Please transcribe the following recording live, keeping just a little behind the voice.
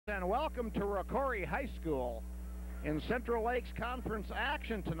and welcome to ROCORI High School. In Central Lakes Conference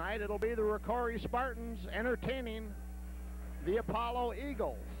action tonight, it'll be the ROCORI Spartans entertaining the Apollo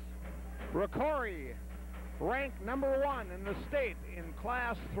Eagles. ROCORI, ranked #1 in the state in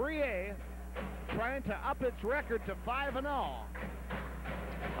Class 3A, trying to up its record to 5-0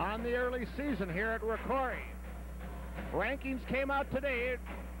 on the early season here at ROCORI. Rankings came out today. It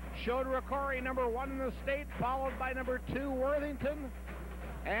showed ROCORI #1 in the state, followed by #2 Worthington,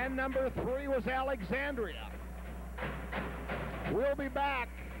 and #3 was Alexandria. We'll be back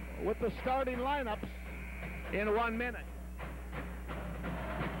with the starting lineups in 1 minute.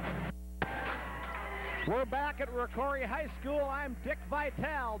 We're back at ROCORI High School. I'm Dick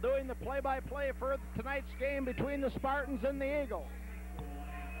Vitale doing the play-by-play for tonight's game between the Spartans and the Eagles.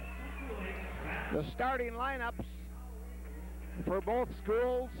 The starting lineups for both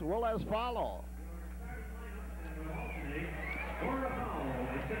schools will as follow.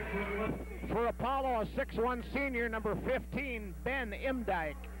 For Apollo, a 6'1 senior, #15, Ben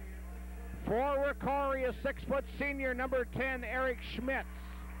Imdyke. For ROCORI, a 6' senior, #10, Eric Schmitz.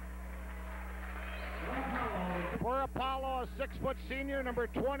 For Apollo, a 6' senior,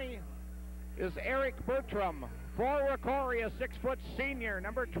 #20, is Eric Bertram. For ROCORI, a 6' senior,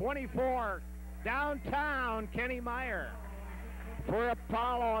 #24, downtown, Kenny Meyer. For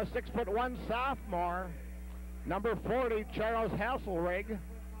Apollo, a 6'1 sophomore, #40, Charles Hasselrig.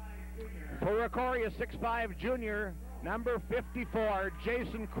 For ROCORI, a 6'5 junior, #54,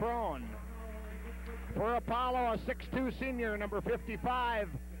 Jason Krohn. For Apollo, a 6'2 senior, #55,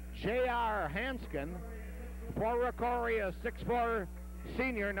 J.R. Hanskin. For ROCORI, a 6'4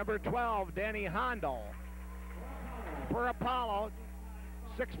 senior, #12, Danny Hondel. For Apollo,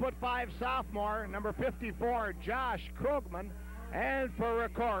 6'5 sophomore, #54, Josh Krogman. And for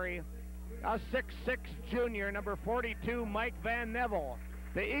ROCORI, a 6'6 junior, #42, Mike Van Neville.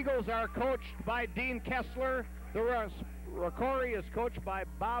 The Eagles are coached by Dean Kessler. The ROCORI is coached by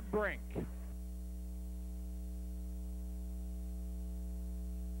Bob Brink.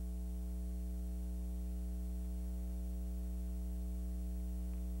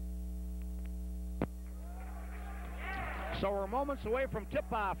 So we're moments away from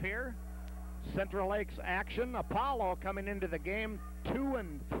tip-off here. Central Lakes action. Apollo coming into the game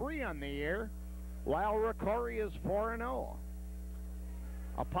 2-3 on the year, while ROCORI is 4-0.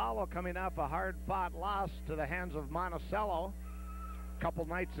 Apollo coming off a hard-fought loss to the hands of Monticello a couple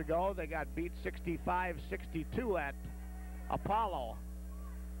nights ago. They got beat 65-62 at Apollo.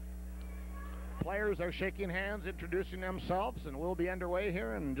 Players are shaking hands, introducing themselves, and we'll be underway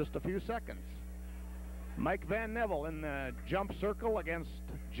here in just a few seconds. Mike Van Neville in the jump circle against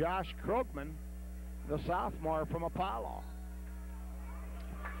Josh Krogman, the sophomore from Apollo.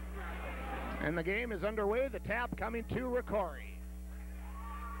 And the game is underway. The tap coming to ROCORI.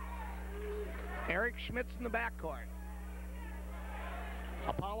 Eric Schmitz in the backcourt.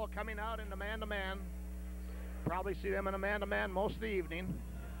 Apollo coming out into man-to-man. Probably see them in a man-to-man most of the evening.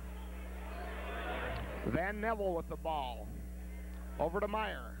 Van Neville with the ball. Over to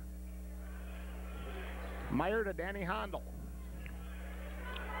Meyer. Meyer to Danny Hondel.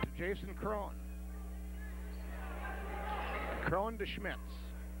 To Jason Krohn. Krohn to Schmitz.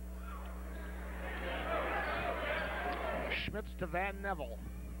 Schmitz to Van Neville.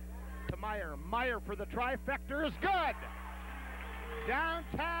 To Meyer. Meyer for the trifecta is good.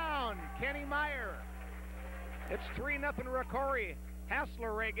 Downtown, Kenny Meyer. It's 3-0 ROCORI.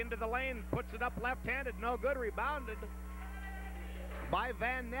 Hasselrig into the lane, puts it up left-handed, no good. Rebounded by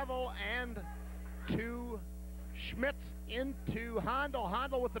Van Neville and to Schmitz into Hondel.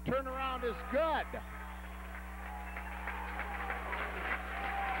 Hondel with the turnaround is good.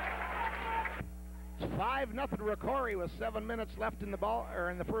 It's 5-0 ROCORI with 7 minutes left in the ball, or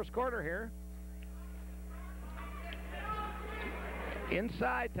in the first quarter here.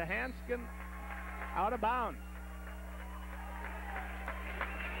 Inside to Hanskin, out of bounds.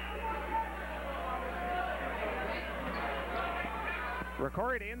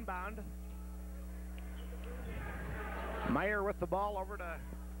 ROCORI to inbound. Meyer with the ball over to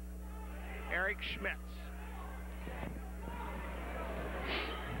Eric Schmitz.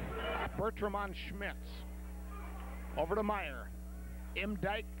 Bertram on Schmitz. Over to Meyer.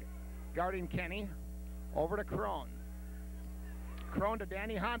 Imdyke guarding Kenny. Over to Krohn. Krohn to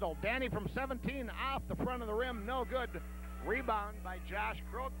Danny Hondel. Danny from 17 off the front of the rim. No good. Rebound by Josh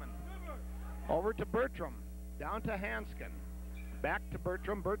Krogman. Over to Bertram. Down to Hanskin. Back to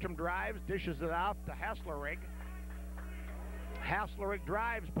Bertram. Bertram drives. Dishes it off to Hasselrig. Hasselrig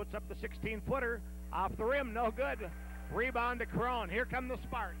drives. Puts up the 16-footer. Off the rim. No good. Rebound to Krohn. Here come the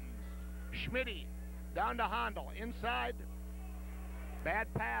Spartans. Schmitty down to Hondel, inside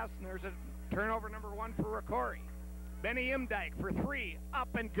Bad pass, and there's a turnover number 1 for ROCORI. Benny Imdyke for 3, up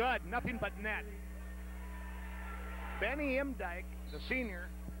and good, nothing but net. Benny Imdyke, the senior,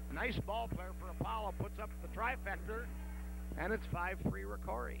 nice ball player for Apollo, puts up the trifecta, and it's 5-3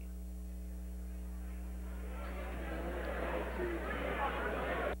 ROCORI.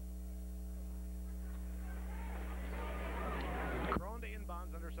 Crone to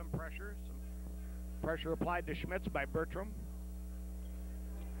inbounds under some pressure. Some pressure applied to Schmitz by Bertram.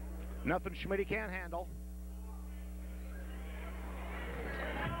 Nothing Schmidt can't handle.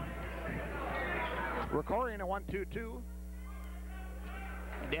 ROCORI in a 1-2-2.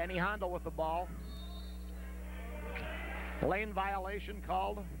 Danny Handel with the ball. Lane violation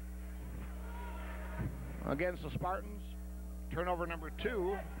called against the Spartans. Turnover number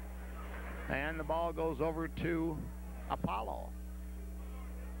 2. And the ball goes over to Apollo.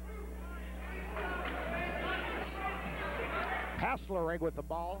 Haslerig with the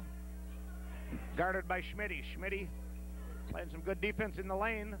ball. Guarded by Schmitty. Schmitty playing some good defense in the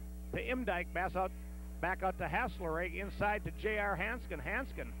lane to Imdyke. Back out to Haslerig. Inside to J.R. Hanskin.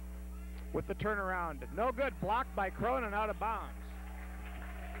 Hanskin with the turnaround. No good. Blocked by Cronin, out of bounds.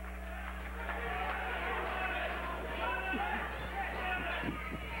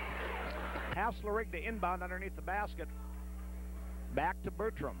 Haslerig to inbound underneath the basket. Back to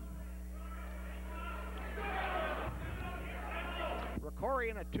Bertram. ROCORI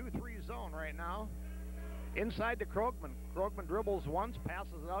in a 2-3 zone right now. Inside to Krogman. Krogman dribbles once,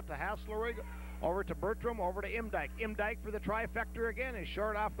 passes it out to Haslerig, over to Bertram, over to Imdyke. Imdyke for the trifecta again, is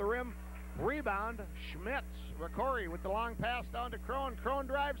short off the rim. Rebound, Schmitz. ROCORI with the long pass down to Crone. Crone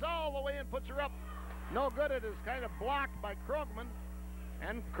drives all the way and puts her up. No good, it is kind of blocked by Krogman,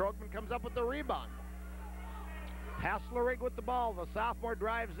 and Krogman comes up with the rebound. Haslerig with the ball, the sophomore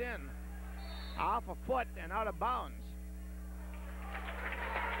drives in. Off a foot and out of bounds.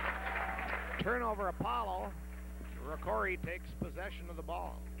 Turnover Apollo. ROCORI takes possession of the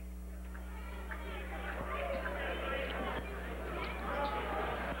ball.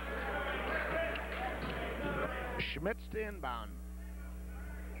 Schmitz to inbound.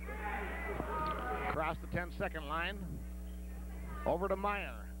 Across the 10-second line. Over to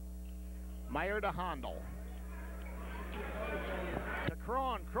Meyer. Meyer to Handel. To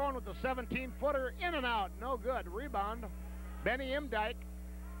Crone. Crone with the 17-footer. In and out. No good. Rebound. Benny Imdyke.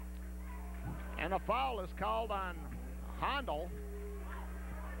 And a foul is called on Handel.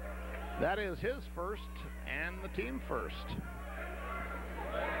 That is his first and the team first.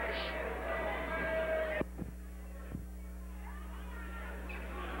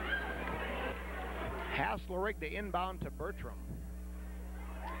 Haslerig to inbound to Bertram.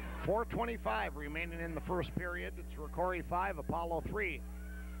 4:25 remaining in the first period. It's ROCORI 5, Apollo 3.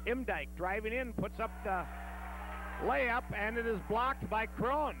 Imdyke driving in, puts up the layup, and it is blocked by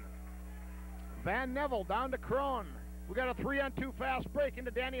Crone. Van Neville down to Crone. We got a 3-on-2 fast break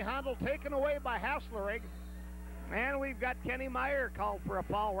into Danny Handel, taken away by Haslerig. And we've got Kenny Meyer called for a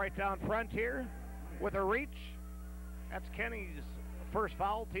foul right down front here with a reach. That's Kenny's first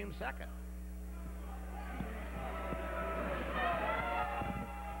foul, team second.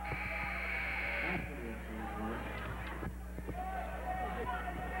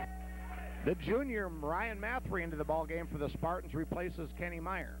 The junior Ryan Mathry into the ball game for the Spartans replaces Kenny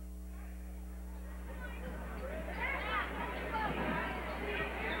Meyer.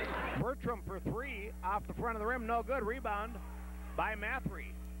 Bertram for 3 off the front of the rim, no good. Rebound by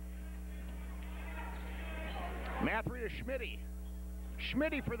Mathry. Mathry to Schmitty.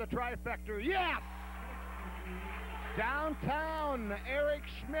 Schmitty for the trifecta. Yes! Downtown, Eric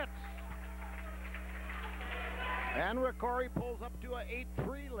Schmitz. And ROCORI pulls up to a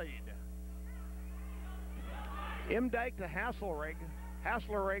 8-3 lead. Imdyke to Haslerig.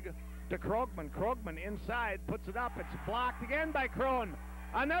 Haslerig to Krogman. Krogman inside, puts it up. It's blocked again by Crone.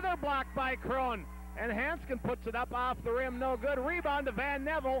 Another block by Crone. And Hanskin puts it up off the rim. No good. Rebound to Van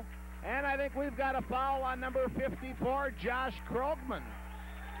Neville. And I think we've got a foul on number 54, Josh Krogman.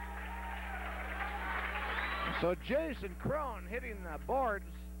 So Jason Crone hitting the boards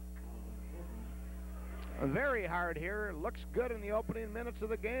very hard here. Looks good in the opening minutes of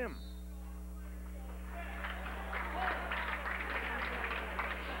the game.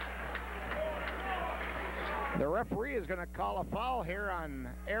 The referee is going to call a foul here on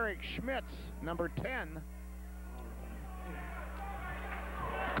Eric Schmitz, number 10.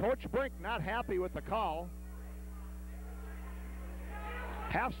 Coach Brink not happy with the call.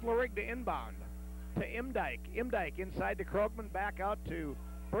 Haslerig to inbound to Imdyke. Imdyke inside to Krogman, back out to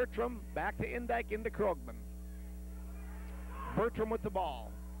Bertram, back to Imdyke, into Krogman. Bertram with the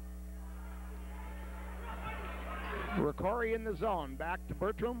ball. ROCORI in the zone. Back to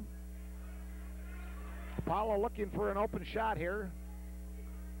Bertram. Apollo looking for an open shot here.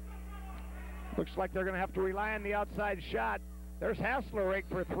 Looks like they're going to have to rely on the outside shot. There's Haslerigg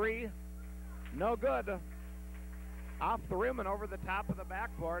for three. No good. Off the rim and over the top of the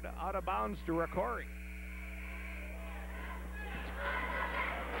backboard. Out of bounds to ROCORI.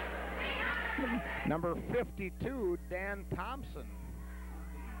 Number 52, Dan Thompson,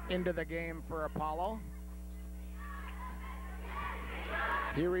 into the game for Apollo.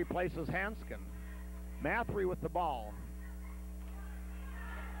 He replaces Hanskin. Mathry with the ball.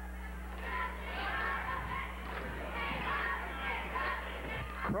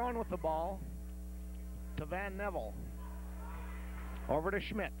 Crone with the ball to Van Neville. Over to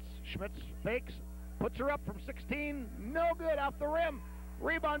Schmitz. Schmitz fakes, puts her up from 16. No good, off the rim.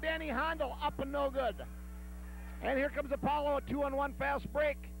 Rebound, Danny Hondel, up and no good. And here comes Apollo, a 2-on-1 fast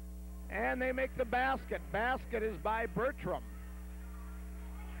break. And they make the basket. Basket is by Bertram.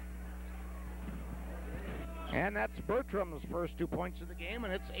 And that's Bertram's first 2 points of the game,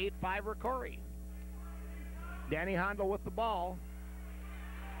 and it's 8-5 ROCORI. Danny Hondel with the ball.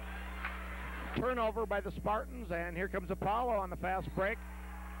 Turnover by the Spartans, and here comes Apollo on the fast break.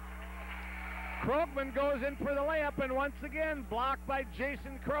 Krogman goes in for the layup, and once again blocked by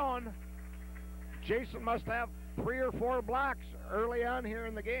Jason Crone. Jason must have 3 or 4 blocks early on here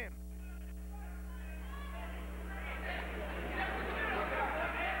in the game.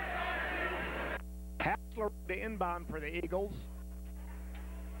 Hassler to inbound for the Eagles.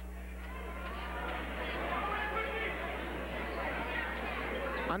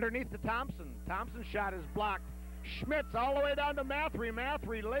 Underneath to Thompson. Thompson's shot is blocked. Schmitz all the way down to Mathry.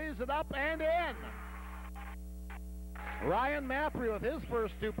 Mathry lays it up and in. Ryan Mathry with his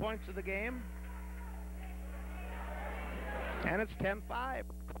first 2 points of the game. And it's 10-5.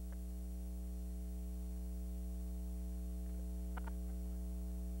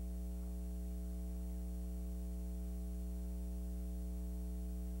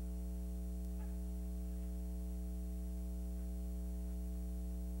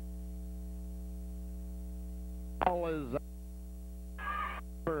 Ball is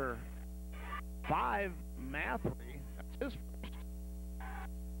for 5, Mathry. That's his first.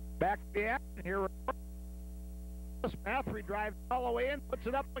 Back to the action here. Mathry drives all the way in, puts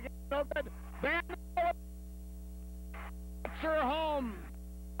it up again, no good. Van puts her home.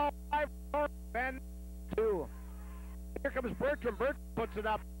 5, Van 2. Here comes Bertram. Bertram puts it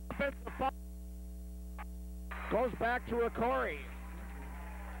up. Offensive foul. Goes back to ROCORI.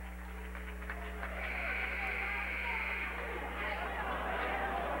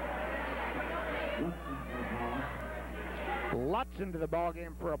 Lutz into the ball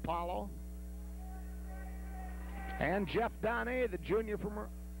game for Apollo. And Jeff Donne, the junior from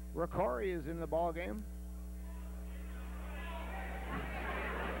ROCORI, is in the ball game.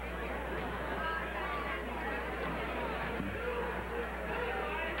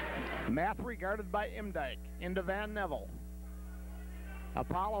 Mathry guarded by Imdyke. Into Van Neville.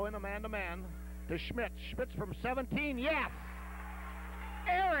 Apollo in a man-to-man to Schmitz. Schmitz from 17, yes!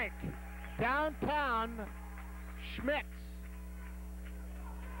 Eric downtown. Schmitz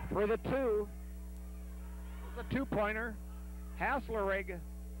for the 2. The 2-pointer. Haslerigg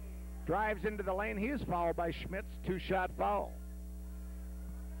drives into the lane. He is fouled by Schmitz. 2-shot foul.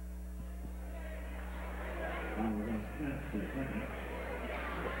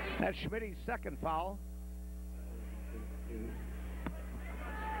 That's Schmitty's second foul.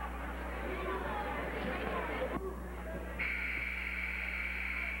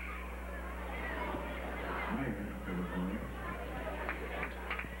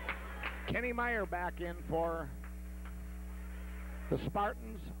 Kenny Meyer back in for the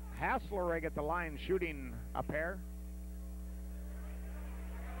Spartans. Haslerigg at the line shooting a pair.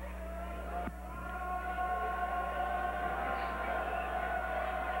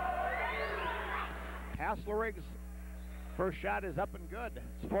 Haslerigg's first shot is up and good.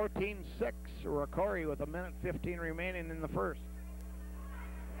 It's 14-6. ROCORI with 1:15 remaining in the first.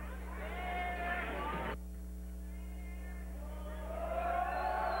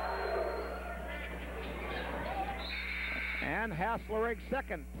 And Haslerigg's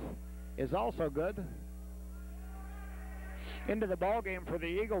second is also good. Into the ball game for the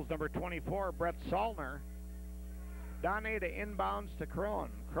Eagles, number 24, Brett Salner. Donne to inbounds to Crone.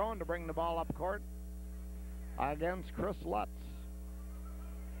 Crone to bring the ball up court against Chris Lutz.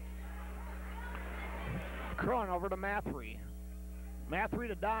 Crone over to Mathry. Mathry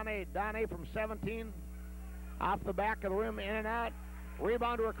to Donne. Donne from 17. Off the back of the rim, in and out.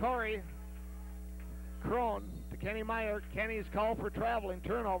 Rebound to ROCORI. Crone to Kenny Meyer. Kenny's call for traveling.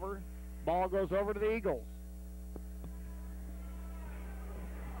 Turnover. Ball goes over to the Eagles.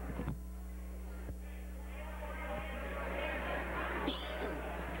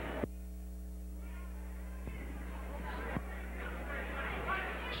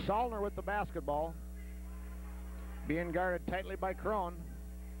 Salner with the basketball, being guarded tightly by Krohn.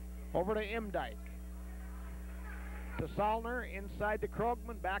 Over to Imdyke. To Salner, inside to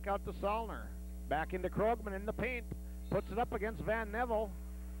Krogman, back out to Salner. Back into Krogman in the paint, puts it up against Van Neville,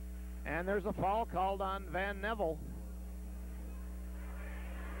 and there's a foul called on Van Neville.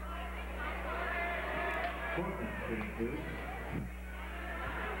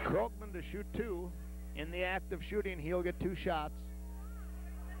 Krogman to shoot 2. In the act of shooting, he'll get 2 shots.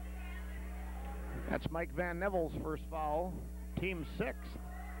 That's Mike Van Neville's first foul, team 6th.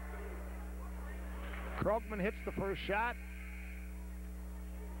 Krogman hits the first shot.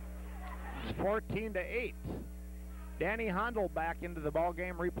 It's 14-8. Danny Handel back into the ball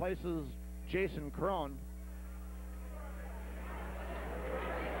game, replaces Jason Krohn.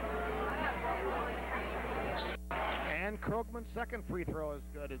 And Krogman's second free throw is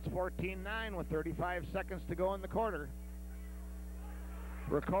good. It's 14-9 with 35 seconds to go in the quarter.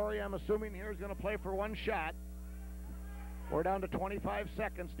 ROCORI, I'm assuming here, is going to play for 1 shot. We're down to 25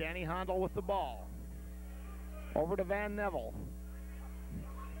 seconds. Danny Handel with the ball. Over to Van Neville.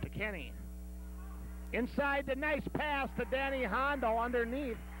 To Kenny. Inside, the nice pass to Danny Handel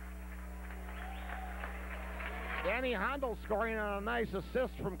underneath. Danny Handel scoring on a nice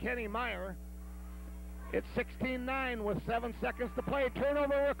assist from Kenny Meyer. It's 16-9 with 7 seconds to play.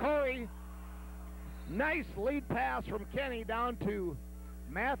 Turnover, ROCORI. Nice lead pass from Kenny down to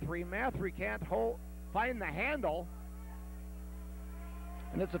Mathry. Mathry can't find the handle.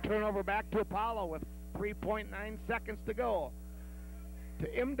 And it's a turnover back to Apollo with 3.9 seconds to go. To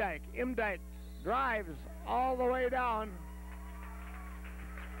Imdyke. Imdyke drives all the way down.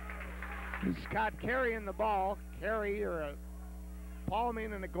 Scott carrying the ball. Carey or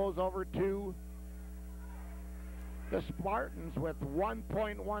palming, and it goes over to the Spartans with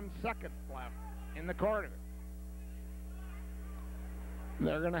 1.1 seconds left in the quarter.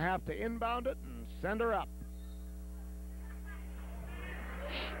 They're going to have to inbound it and send her up.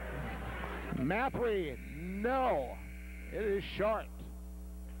 Mathry, no. It is short.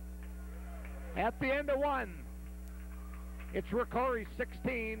 At the end of 1, it's ROCORI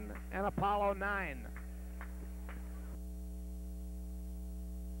 16 and Apollo 9.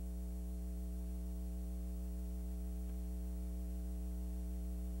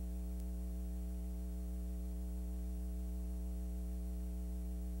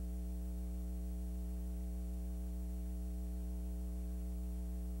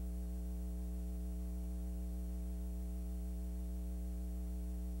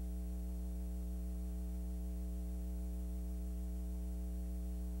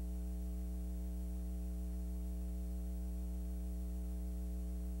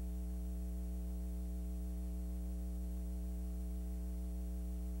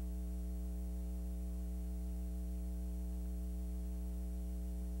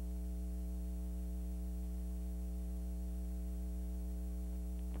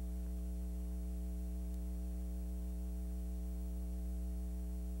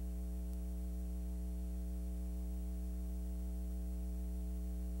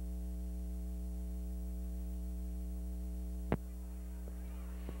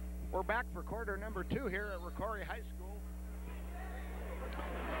 We're back for quarter number 2 here at ROCORI High School.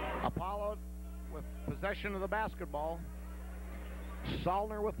 Apollo with possession of the basketball.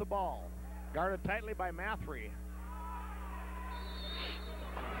 Salner with the ball. Guarded tightly by Mathry.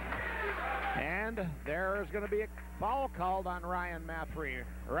 And there is going to be a foul called on Ryan Mathry.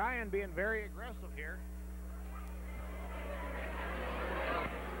 Ryan being very aggressive here.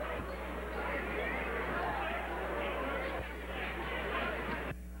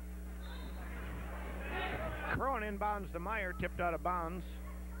 Krohn inbounds to Meyer, tipped out of bounds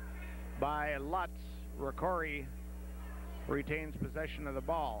by Lutz. ROCORI retains possession of the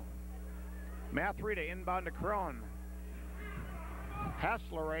ball. Mathry to inbound to Krohn.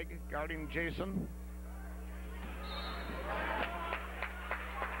 Haslerig guarding Jason.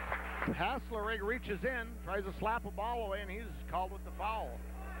 Haslerig reaches in, tries to slap a ball away, and he's called with the foul.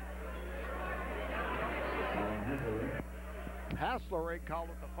 Haslerig called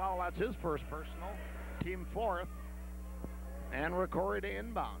with the foul. That's his first personal. Team 4th, and ROCORI to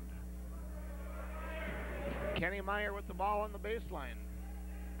inbound. Kenny Meyer with the ball on the baseline.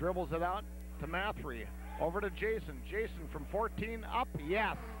 Dribbles it out to Mathry. Over to Jason. Jason from 14 up,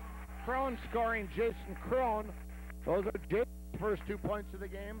 yes. Krohn scoring, Jason Krohn. Those are Jason's first 2 points of the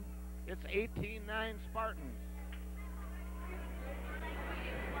game. It's 18-9 Spartans.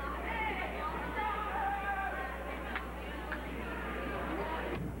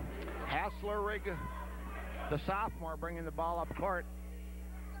 Haslerig, the sophomore, bringing the ball up court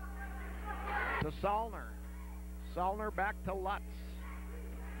to Salner. Salner back to Lutz.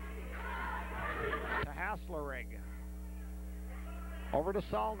 to Haslerig. Over to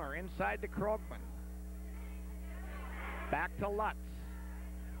Salner, inside to Krogman. Back to Lutz.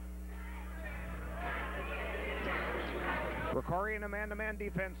 ROCORI in a man-to-man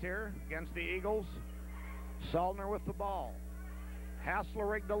defense here against the Eagles. Salner with the ball.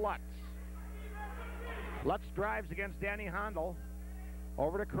 Haslerig to Lutz. Lutz drives against Danny Handel.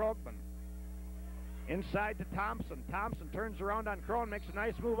 Over to Krogman. Inside to Thompson. Thompson turns around on Krohn, makes a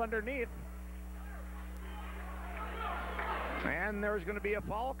nice move underneath. And there's going to be a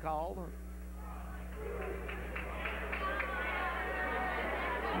foul called.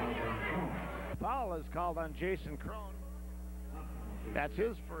 Foul is called on Jason Krohn. That's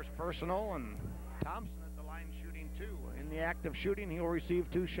his first personal, and Thompson at the line shooting 2. In the act of shooting, he'll receive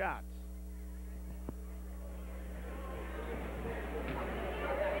 2 shots.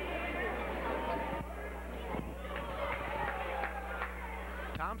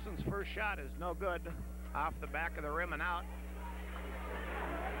 Thompson's first shot is no good, off the back of the rim and out.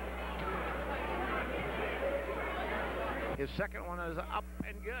 His second one is up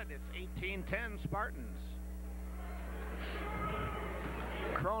and good. It's 18-10 Spartans.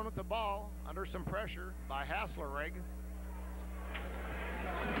 Krohn with the ball, under some pressure by Haslerig.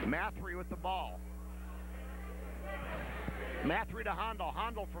 Mathry with the ball. Mathry to Handel.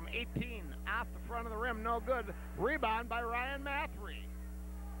 Handel from 18, off the front of the rim, no good. Rebound by Ryan Mathry.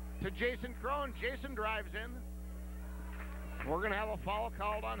 To Jason Krohn. Jason drives in. We're going to have a foul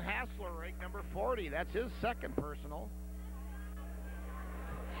called on Haslerig, number 40. That's his second personal.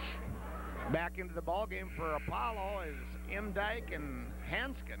 Back into the ball game for Apollo is Imdyke and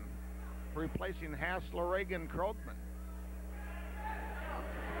Hanskin, replacing Haslerig and Krogman.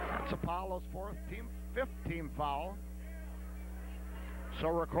 That's Apollo's fifth team foul. So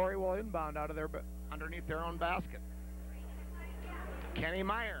ROCORI will inbound out of their underneath their own basket. Kenny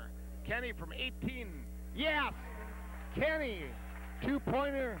Meyer. Kenny from 18. Yes! Kenny.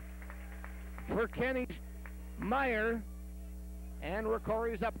 2-pointer for Kenny Meyer. And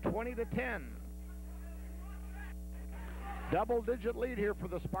ROCORI's up 20-10. Double-digit lead here for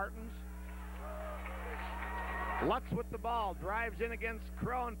the Spartans. Lutz with the ball. Drives in against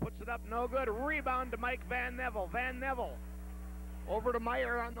Krohn. Puts it up. No good. Rebound to Mike Van Neville. Van Neville over to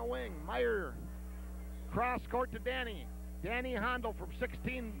Meyer on the wing. Meyer cross court to Danny. Danny Handel from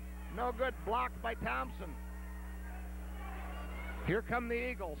 16. No good. Blocked by Thompson. Here come the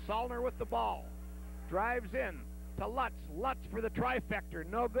Eagles. Salner with the ball. Drives in to Lutz. Lutz for the trifecta.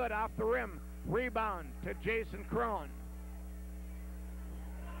 No good, off the rim. Rebound to Jason Krohn.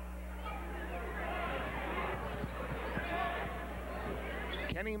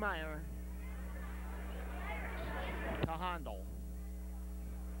 Kenny Meyer to Handel.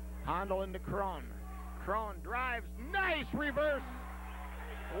 Handel into Krohn. Krohn drives. Nice reverse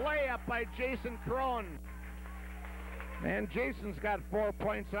layup by Jason Krohn. And Jason's got 4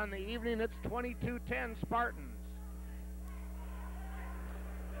 points on the evening. It's 22-10 Spartans.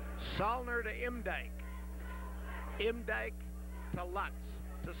 Salner to Imdyke. Imdyke to Lutz.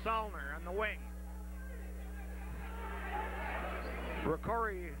 To Salner on the wing.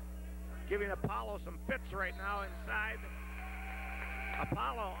 ROCORI giving Apollo some fits right now inside.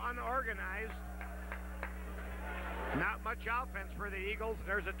 Apollo unorganized. Not much offense for the Eagles.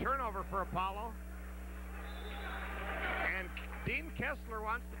 There's a turnover for Apollo. And Dean Kessler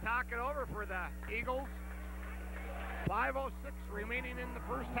wants to talk it over for the Eagles. 5:06 remaining in the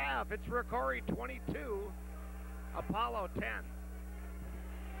first half. It's ROCORI 22, Apollo 10.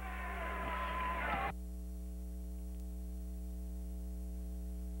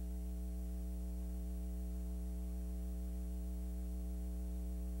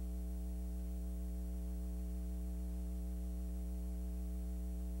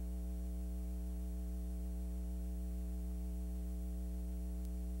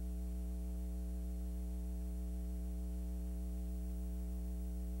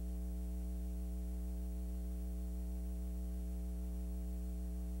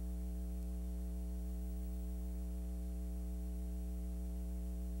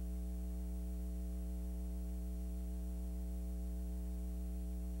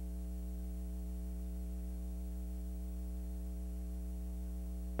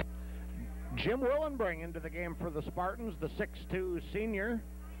 Jim Willenbring into the game for the Spartans, the 6'2 senior.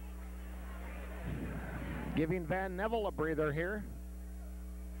 Giving Van Neville a breather here.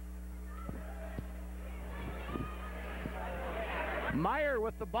 Meyer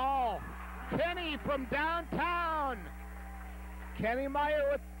with the ball. Kenny from downtown. Kenny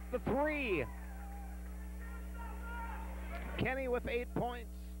Meyer with the 3. Kenny with 8 points.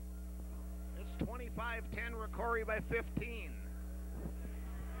 It's 25-10, ROCORI by 15.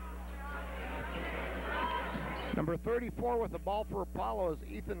 Number 34 with the ball for Apollo is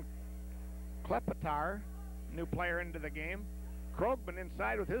Ethan Klepetar, new player into the game. Krogman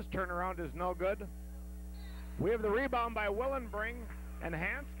inside with his turnaround is no good. We have the rebound by Willenbring and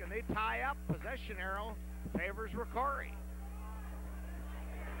Hanskin. They tie up. Possession arrow favors ROCORI.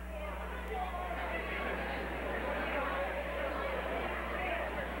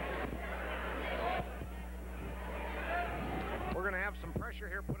 We're going to have some pressure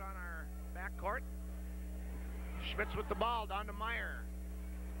here put on our backcourt. Schmitz with the ball down to Meyer.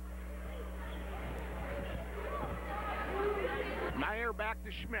 Meyer back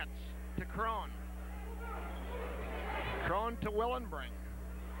to Schmitz, to Krohn. Krohn to Willenbring.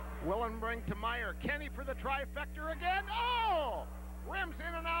 Willenbring to Meyer. Kenny for the trifecta again. Oh! Rims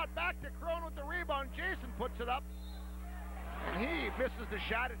in and out. Back to Krohn with the rebound. Jason puts it up. And he misses the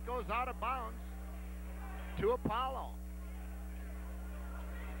shot. It goes out of bounds to Apollo.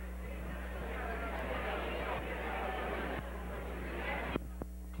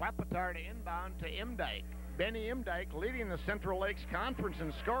 Klepetar to inbound to Imdyke. Benny Imdyke leading the Central Lakes Conference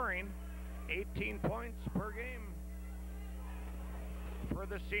in scoring. 18 points per game for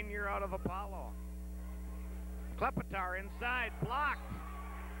the senior out of Apollo. Klepetar inside, blocked.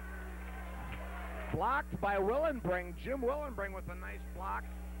 Blocked by Willenbring. Jim Willenbring with a nice block.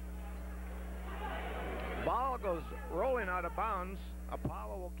 Ball goes rolling out of bounds.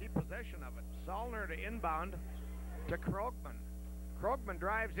 Apollo will keep possession of it. Zollner to inbound to Krogman. Krogman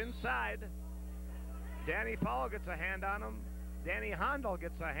drives inside. Danny Fowle gets a hand on him. Danny Hondel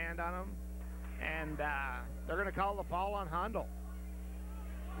gets a hand on him. And they're going to call the foul on Hondel.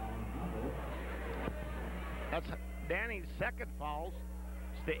 That's Danny's second foul.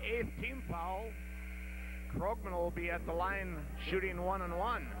 It's the 8th team foul. Krogman will be at the line shooting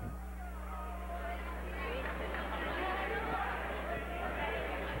 1-and-1.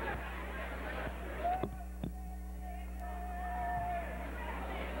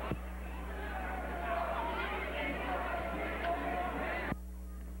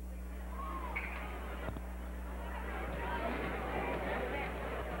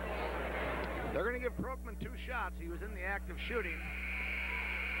 They're going to give Krogman 2 shots. He was in the act of shooting.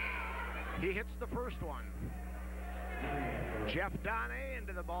 He hits the first one. Jeff Donne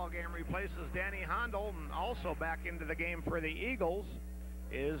into the ball game replaces Danny Hondel, and also back into the game for the Eagles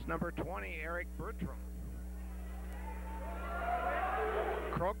is number 20, Eric Bertram.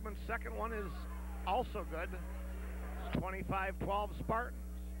 Krogman's second one is also good. It's 25-12 Spartans.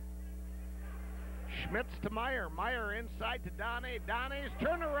 Schmitz to Meyer. Meyer inside to Donne. Donne's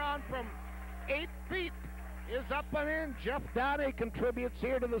turnaround from 8 feet is up and in. Jeff Donne contributes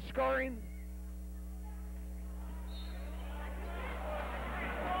here to the scoring.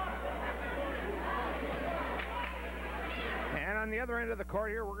 And on the other end of the court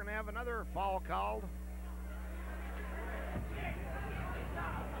here, we're going to have another foul called.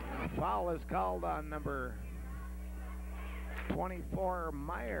 The foul is called on number 24,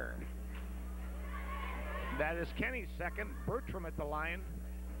 Meyer. That is Kenny's second. Bertram at the line,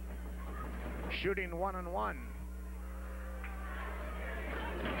 shooting 1-and-1.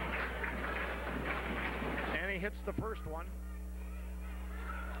 And he hits the first one.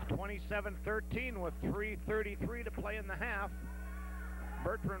 27-13 with 3:33 to play in the half.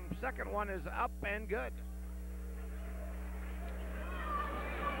 Bertram's second one is up and good.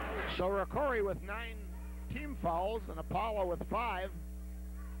 So ROCORI with 9 team fouls and Apollo with 5.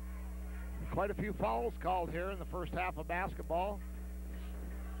 Quite a few fouls called here in the first half of basketball.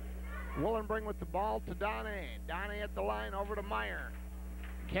 Willenbring with the ball to Donne. Donne at the line over to Meyer.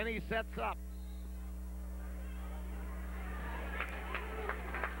 Kenny sets up.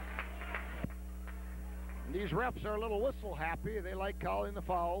 These refs are a little whistle happy. They like calling the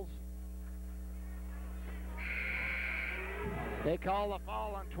fouls. They call the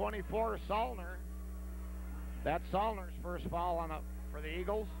foul on 24, Zollner. That's Zollner's first foul for the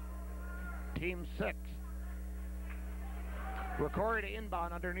Eagles. Team 6. ROCORI to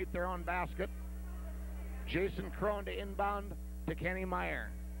inbound underneath their own basket. Jason Krohn to inbound to Kenny Meyer.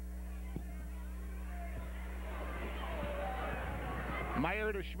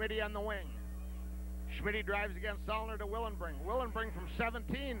 Meyer to Schmitty on the wing. Schmitty drives against Zollner to Willenbring. Willenbring from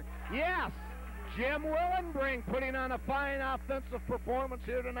 17. Yes! Jim Willenbring putting on a fine offensive performance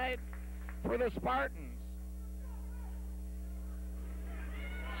here tonight for the Spartans.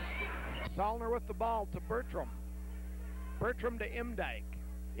 Zollner with the ball to Bertram. Bertram to Imdyke.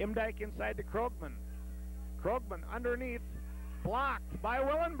 Imdyke inside to Krogman. Krogman underneath, blocked by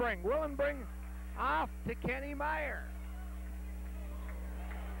Willenbring. Willenbring off to Kenny Meyer.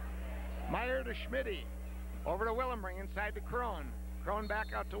 Meyer to Schmitty. Over to Willenbring inside to Krohn. Crone back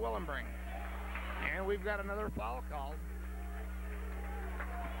out to Willenbring. And we've got another foul called.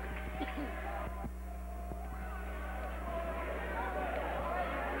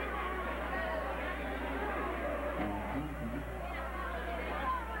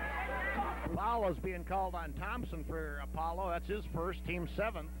 Foul is being called on Thompson for Apollo. That's his first, team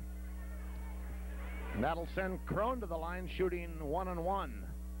 7th. And that'll send Crone to the line shooting 1-1.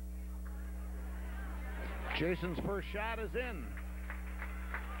 Jason's first shot is in.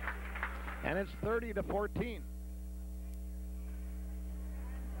 And it's 30-14.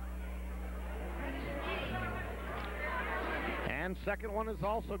 And second one is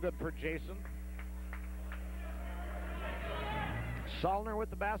also good for Jason. Salner with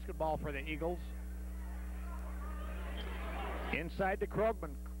the basketball for the Eagles. Inside to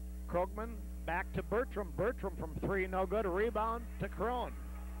Krogman. Krogman back to Bertram. Bertram from 3, no good. Rebound to Crone.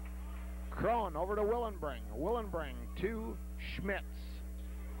 Crone over to Willenbring. Willenbring to Schmitz.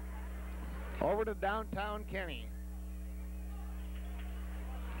 Over to downtown Kenny.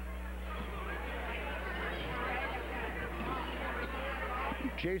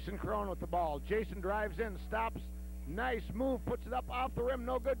 Jason Crone with the ball. Jason drives in, stops. Nice move, puts it up off the rim,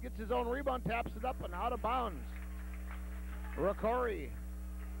 no good. Gets his own rebound, taps it up and out of bounds. ROCORI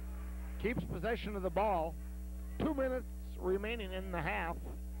keeps possession of the ball. 2 minutes remaining in the half.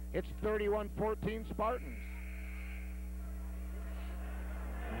 It's 31-14 Spartans.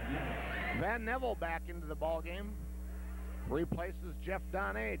 Van Neville back into the ball game. Replaces Jeff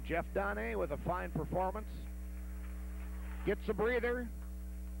Donnet. Jeff Donnet with a fine performance. Gets a breather.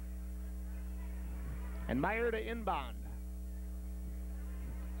 And Meyer to inbound.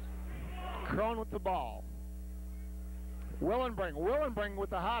 Crone with the ball. Willenbring. Willenbring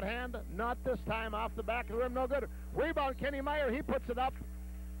with the hot hand. Not this time, off the back of the rim. No good. Rebound, Kenny Meyer. He puts it up.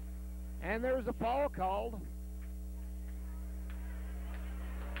 And there's a foul called.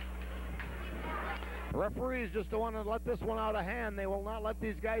 The referees just don't want to let this one out of hand. They will not let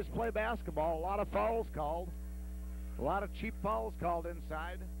these guys play basketball. A lot of fouls called. A lot of cheap fouls called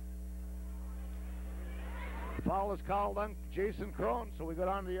inside. Foul is called on Jason Crone, so we go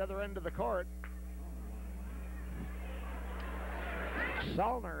down to the other end of the court.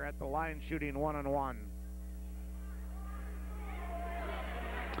 Salner at the line shooting 1-1.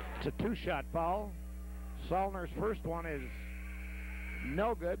 It's a 2-shot foul. Salner's first one is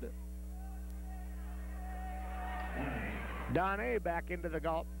no good. Donnet back into the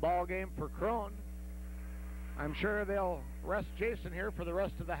ball game for Crone. I'm sure they'll rest Jason here for the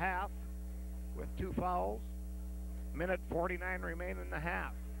rest of the half with 2 fouls. Minute 49 remain in the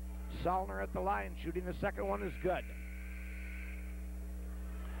half. Salner at the line shooting the second one is good.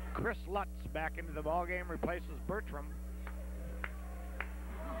 Chris Lutz back into the ball game, replaces Bertram.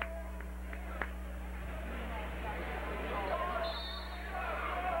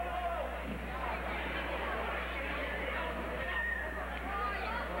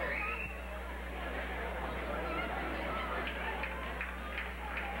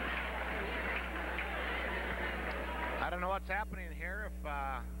 I don't know what's happening here. If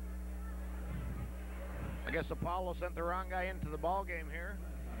I guess Apollo sent the wrong guy into the ball game here.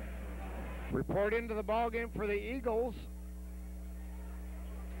 Report into the ball game for the Eagles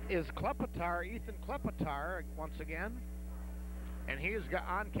is Klepetar, Ethan Klepetar once again, and he is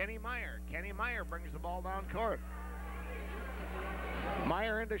on Kenny Meyer. Kenny Meyer brings the ball down court.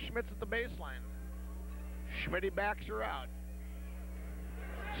 Meyer into Schmitz at the baseline. Schmitty backs her out.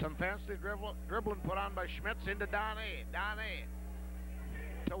 Some fancy dribbling put on by Schmitz into Donnet. Donnet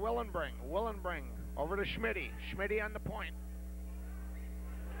to Willenbring. Willenbring over to Schmitty. Schmitty on the point.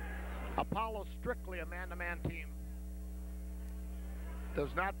 Apollo strictly a man-to-man team. Does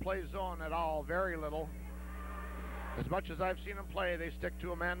not play zone at all, very little. As much as I've seen them play, they stick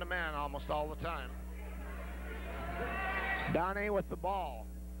to a man-to-man almost all the time. Donnet with the ball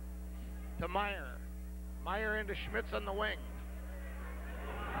to Meyer. Meyer into Schmitz on the wing.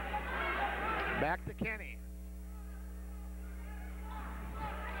 Back to Kenny.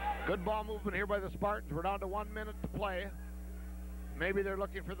 Good ball movement here by the Spartans. We're down to 1 minute to play. Maybe they're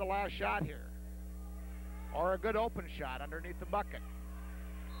looking for the last shot here. Or a good open shot underneath the bucket.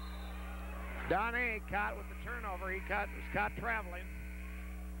 Donnet caught with the turnover. He was caught traveling.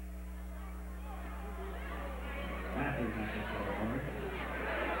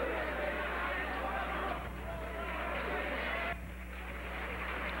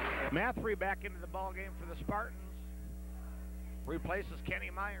 Mathry back into the ball game for the Spartans. Replaces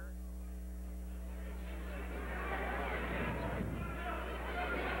Kenny Meyer.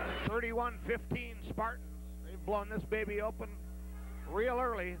 (31-15) Spartans. They've blown this baby open real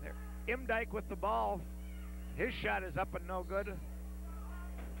early. Imdyke with the ball. His shot is up and no good.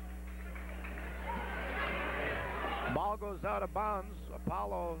 Ball goes out of bounds.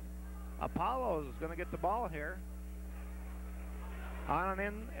 Apollo is going to get the ball here on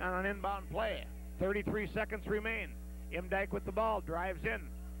an inbound play. 33 seconds remain. Imdyke with the ball, drives in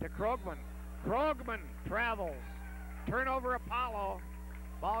to Krogman. Krogman travels. Turnover Apollo.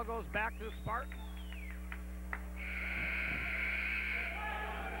 Ball goes back to the Spartans.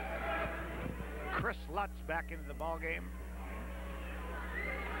 Chris Lutz back into the ball game.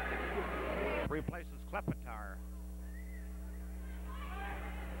 Replaces Klepetar.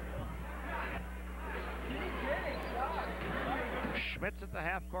 Schmitz at the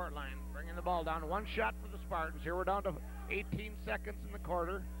half-court line, bringing the ball down. One shot for the Spartans. Here we're down to 18 seconds in the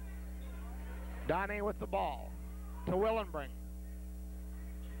quarter. Donnie with the ball to Willenbring.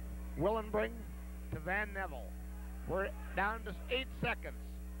 Willenbring to Van Neville. We're down to 8 seconds.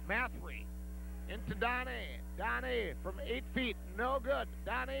 Mathry into Donnie. Donnie from 8 feet, no good.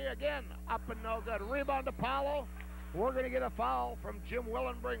 Donnie again, up and no good. Rebound to Apollo. We're going to get a foul from Jim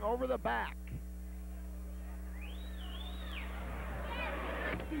Willenbring over the back.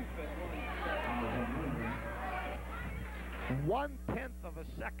 1/10 of a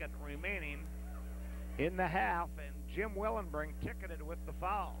second remaining in the half, and Jim Willenbring ticketed with the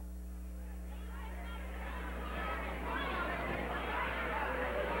foul.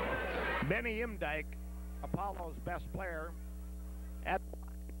 Benny Imdyke, Apollo's best player, at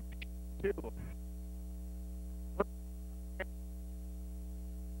 2.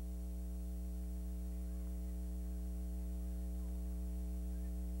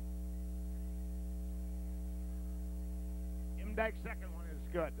 Imdyke's second one is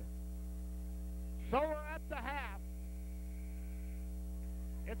good. So we're at the half.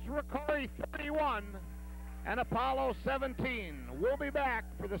 It's ROCORI 31 and Apollo 17. We'll be back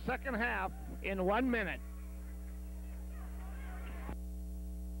for the second half in 1 minute.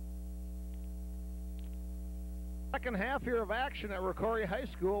 Second half here of action at ROCORI High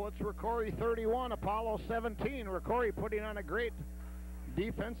School. It's ROCORI 31, Apollo 17. ROCORI putting on a great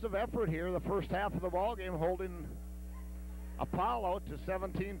defensive effort here the first half of the ball game, holding Apollo to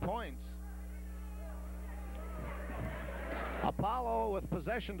 17 points. Apollo with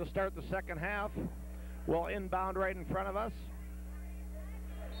possession to start the second half will inbound right in front of us.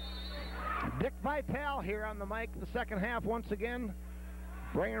 Dick Vitale here on the mic the second half once again,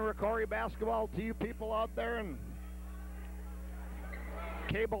 bringing ROCORI basketball to you people out there in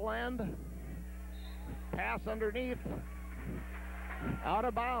cable land. Pass underneath, out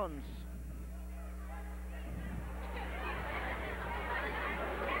of bounds.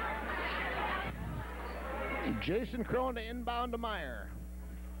 Jason Crone to inbound to Meyer.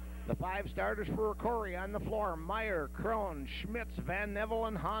 The 5 starters for ROCORI on the floor: Meyer, Crone, Schmitz, Van Neville,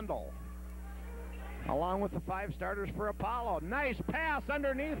 and Hondel. Along with the 5 starters for Apollo. Nice pass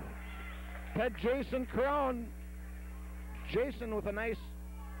underneath to Jason Crone. Jason with a nice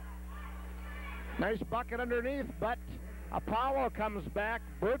bucket underneath, but Apollo comes back.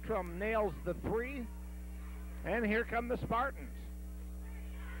 Bertram nails the 3. And here come the Spartans.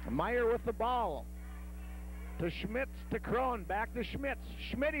 Meyer with the ball. To Schmitz, to Crone, back to Schmitz.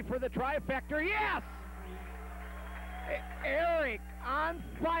 Schmitty for the trifecta, yes! Eric on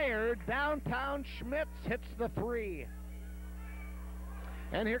fire, downtown. Schmitz hits the 3.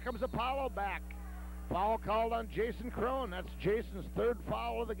 And here comes Apollo back. Foul called on Jason Crone. That's Jason's 3rd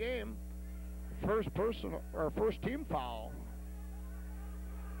foul of the game. First team foul.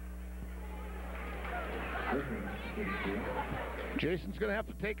 Jason's going to have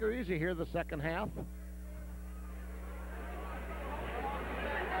to take her easy here the second half.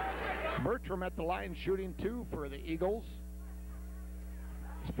 Bertram at the line shooting 2 for the Eagles.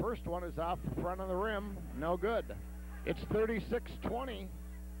 His first one is off the front of the rim. No good. It's 36-20.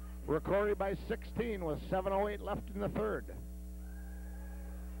 ROCORI by 16 with 7:08 left in the third.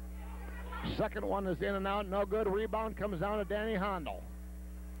 Second one is in and out. No good. Rebound comes down to Danny Hondel.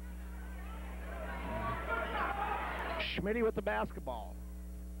 Schmitty with the basketball.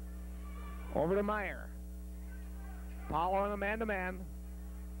 Over to Meyer. Apollo on a man-to-man.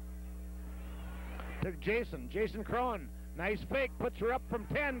 To Jason. Jason Crone. Nice fake. Puts her up from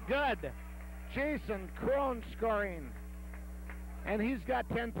 10. Good. Jason Crone scoring. And he's got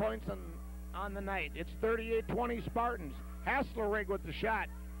 10 points on the night. It's 38-20 Spartans. Hasselrig with the shot.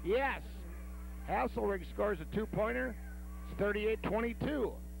 Yes. Hasselrig scores a 2-pointer. It's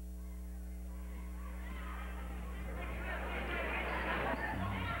 38-22.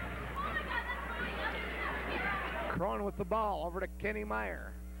 Crone with the ball over to Kenny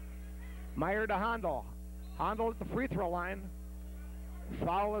Meyer. Meyer to Hondel. Hondel at the free throw line.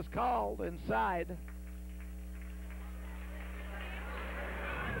 Foul is called inside.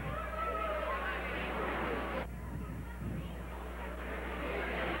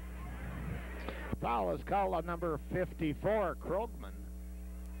 foul is called on number 54, Krogman.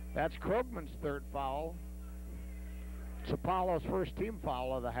 That's Krogman's third foul. It's Apollo's first team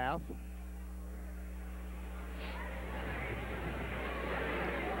foul of the half.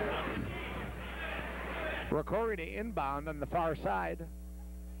 ROCORI to inbound on the far side.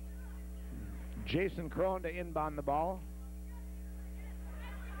 Jason Crone to inbound the ball.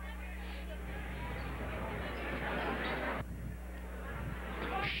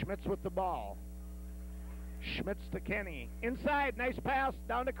 Schmitz with the ball. Schmitz to Kenny. Inside, nice pass,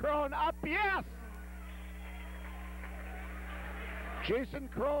 down to Crone, up, yes! Jason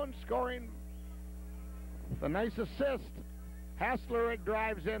Crone scoring the nice assist. Haslerig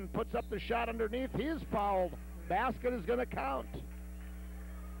drives in, puts up the shot underneath. He is fouled. Basket is going to count.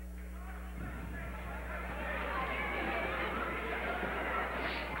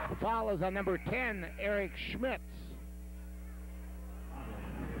 The foul is on number 10, Eric Schmitz.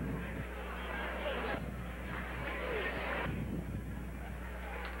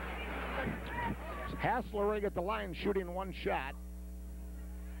 Haslerig at the line shooting one shot.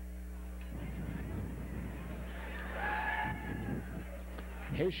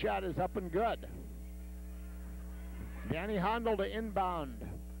 His shot is up and good. Danny Hondel to inbound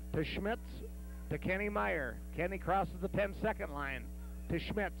to Schmitz to Kenny Meyer. Kenny crosses the 10-second line to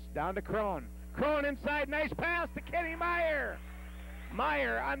Schmitz, down to Crone. Crone inside, nice pass to Kenny Meyer.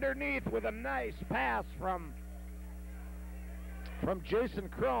 Meyer underneath with a nice pass from Jason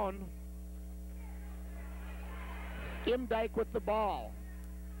Crone. Imdyke with the ball.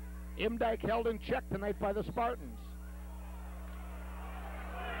 Imdyke held in check tonight by the Spartans.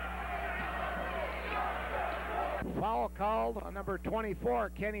 Foul called on number 24,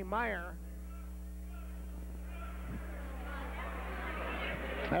 Kenny Meyer.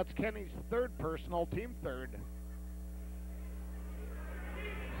 That's Kenny's third personal, team third.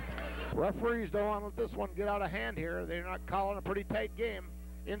 Referees don't want to let this one get out of hand here. They're not calling a pretty tight game.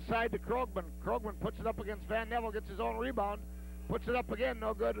 Inside to Krogman. Krogman puts it up against Van Neville, gets his own rebound. Puts it up again,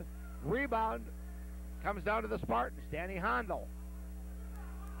 no good. Rebound comes down to the Spartans. Danny Hondel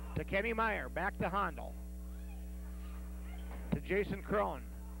to Kenny Meyer. Back to Hondel. To Jason Crone.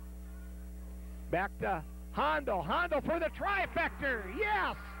 Back to Hondel. Hondel for the trifecta.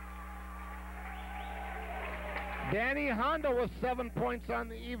 Yes! Danny Hondel with 7 points on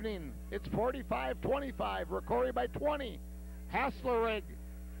the evening. It's 45-25. ROCORI by 20. Haslerig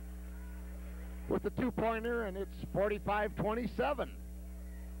with the two-pointer, and it's 45-27.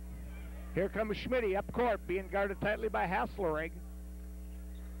 Here comes Schmitty up court, being guarded tightly by Haslerig.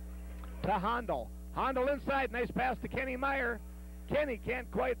 To Hondel. Hondel inside, nice pass to Kenny Meyer. Kenny can't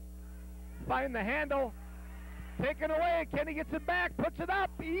quite find the handle. Taken away, Kenny gets it back, puts it up.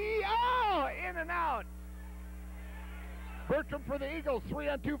 Oh, in and out. Bertram for the Eagles,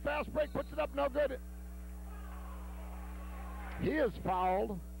 3-on-2 fast break, puts it up, no good. He is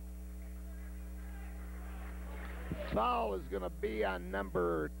fouled. Foul is going to be on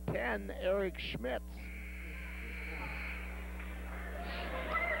number 10, Eric Schmitz.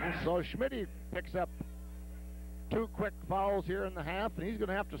 So Schmitty picks up 2 quick fouls here in the half, and he's going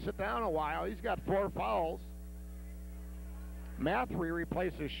to have to sit down a while. He's got 4 fouls. Mathry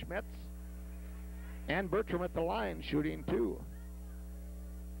replaces Schmitz. And Bertram at the line, shooting 2.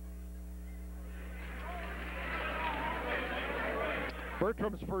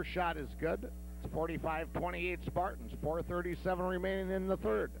 Bertram's first shot is good. It's 45-28 Spartans, 4:37 remaining in the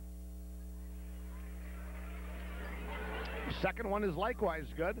third. Second one is likewise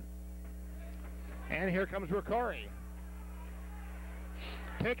good. And here comes ROCORI.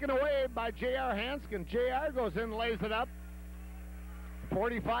 Taken away by J.R. Hanskin. J.R. goes in, lays it up.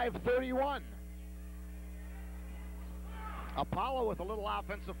 45-31. Apollo with a little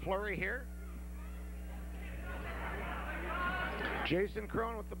offensive flurry here. Jason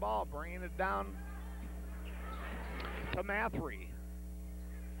Crone with the ball, bringing it down to Mathry.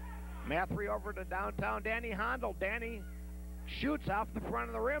 Mathry over to downtown Danny Hondel. Danny shoots off the front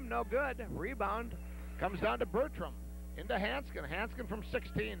of the rim, no good. Rebound comes down to Bertram. Into Hanskin. Hanskin from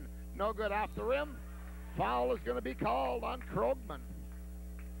 16, no good off the rim. Foul is going to be called on Krogman.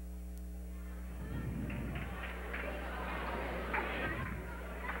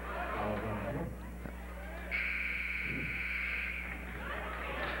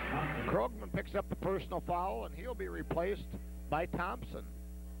 Krogman picks up the personal foul, and he'll be replaced by Thompson.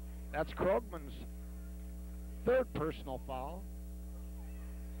 That's Krogman's third personal foul.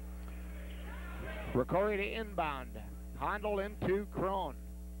 ROCORI to inbound. Hondel into Crone.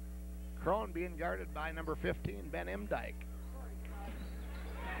 Crone being guarded by number 15, Ben Imdyke.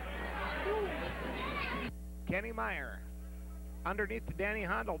 Kenny Meyer. underneath to Danny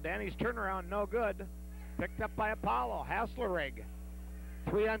Handel. Danny's turnaround, no good. Picked up by Apollo. Haslerig.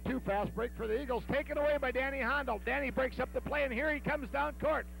 3-on-2 fast break for the Eagles. Taken away by Danny Handel. Danny breaks up the play, and here he comes down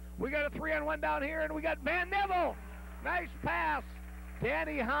court. We got a 3-on-1 down here, and we got Van Neville. Nice pass.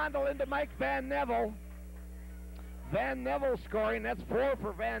 Danny Handel into Mike Van Neville. Van Neville scoring. That's 4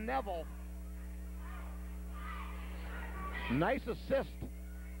 for Van Neville. Nice assist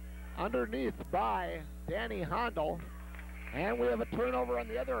underneath by Danny Handel. And we have a turnover on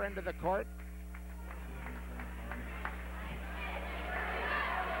the other end of the court.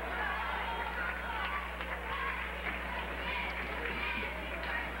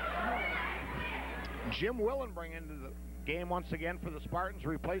 Jim Willenbring into the game once again for the Spartans,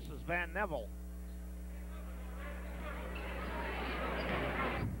 replaces Van Neville.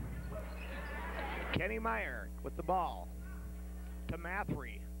 Kenny Meyer with the ball to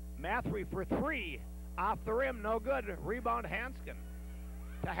Mathry. Mathry for 3. Off the rim, no good. Rebound Hanskin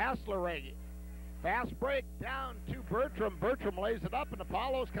to Haslerig. Fast break down to Bertram. Bertram lays it up, and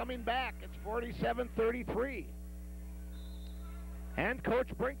Apollo's coming back. It's 47-33. And Coach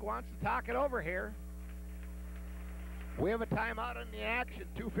Brink wants to talk it over here. We have a timeout in the action.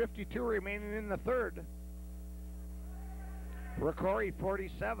 2:52 remaining in the third. ROCORI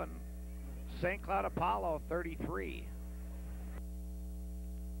 47. St. Cloud Apollo 33.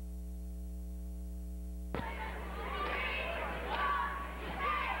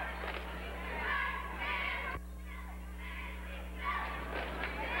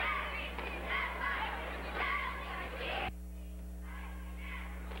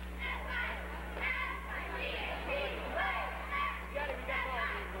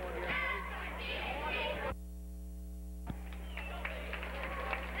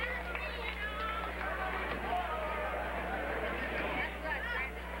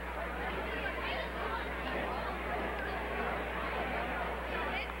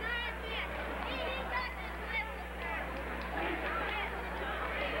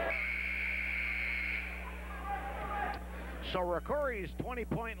 So ROCORI's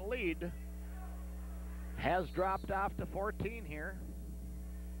 20-point lead has dropped off to 14 here.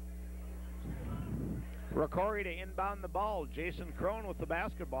 ROCORI to inbound the ball. Jason Crone with the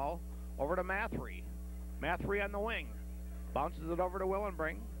basketball over to Mathry. Mathry on the wing. Bounces it over to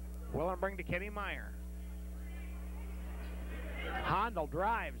Willenbring. Willenbring to Kenny Meyer. Handel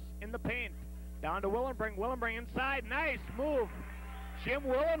drives in the paint. Down to Willenbring. Willenbring inside. Nice move. Jim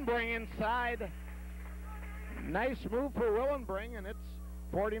Willenbring inside. Nice move for Willenbring, and it's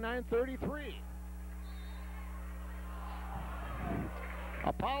 49-33.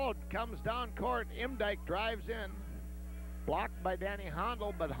 Apollo comes down court. Imdyke drives in. Blocked by Danny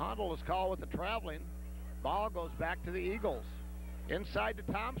Handel, but Handel is called with the traveling. Ball goes back to the Eagles. Inside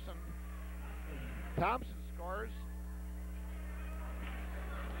to Thompson. Thompson scores.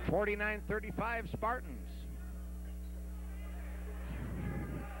 49-35 Spartans.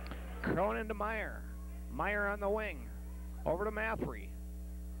 Cronin to Meyer. Meyer on the wing. Over to Mathry.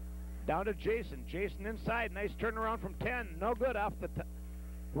 Down to Jason. Jason inside. Nice turnaround from 10. No good off the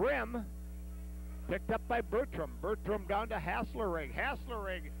rim. Picked up by Bertram. Bertram down to Haslerig.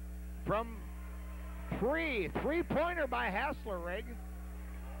 Haslerig from 3. Three-pointer by Haslerig.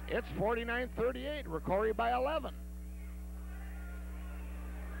 It's 49-38. ROCORI by 11.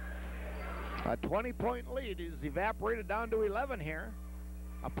 A 20-point lead is evaporated down to 11 here.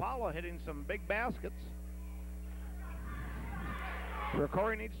 Apollo hitting some big baskets.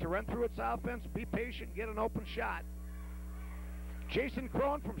 ROCORI needs to run through its offense, be patient, get an open shot. Jason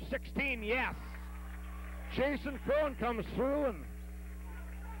Crone from 16, yes. Jason Crone comes through, and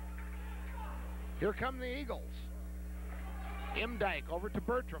here come the Eagles. Imdyke over to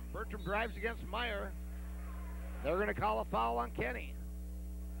Bertram. Bertram drives against Meyer. They're going to call a foul on Kenny.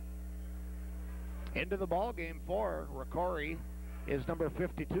 Into the ball game for ROCORI is number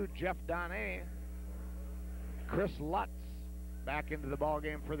 52, Jeff Donnet. Chris Lutz back into the ball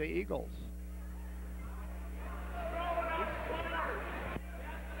game for the Eagles.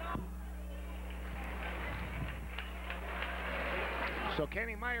 So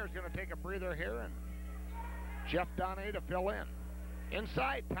Kenny Meyer's going to take a breather here, and Jeff Donnet to fill in.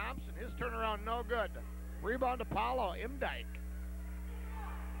 Inside, Thompson, his turnaround no good. Rebound Apollo, Imdyke.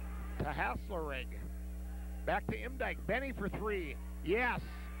 To Haslerig. Back to Imdyke. Benny for 3. Yes.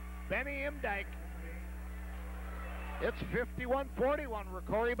 Benny Imdyke. It's 51-41.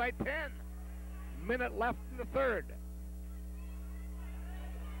 ROCORI by 10. Minute left in the third.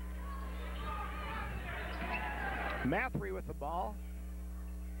 Mathry with the ball.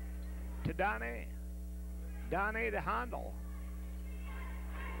 To Donnet. Donnet to Handel.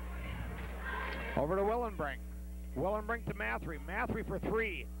 Over to Willenbring. Willenbrink to Mathry. Mathry for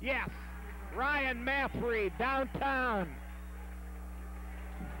three. Yes. Ryan Mathry downtown.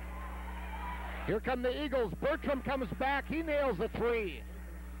 Here come the Eagles. Bertram comes back. He nails the three.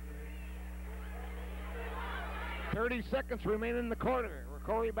 30 seconds remain in the quarter.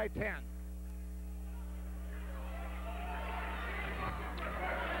 ROCORI by 10.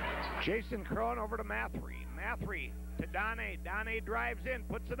 Jason Crone over to Mathry. Mathry to Donne. Donne drives in,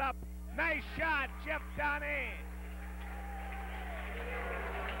 puts it up. Nice shot, Jeff Donne.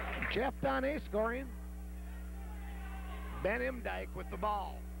 Jeff Donne scoring. Ben Imdyke with the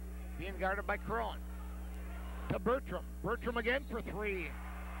ball. Being guarded by Crone. To Bertram. Bertram again for three.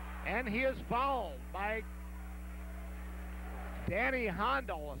 And he is fouled by Danny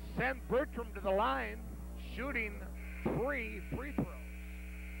Hondel. Sent Bertram to the line, shooting 3 free throws.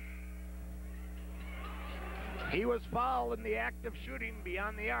 He was fouled in the act of shooting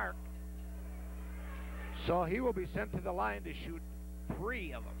beyond the arc. So he will be sent to the line to shoot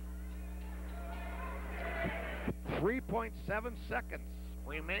 3 of them. 3.7 seconds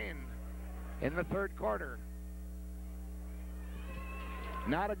remain in the third quarter.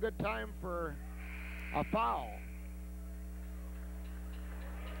 Not a good time for a foul.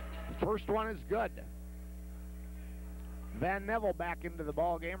 First one is good. Van Neville back into the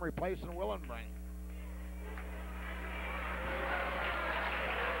ball game, replacing Willenbrink.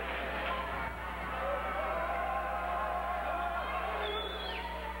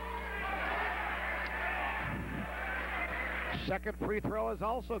 Second free throw is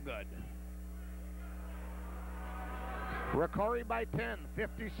also good. ROCORI by 10,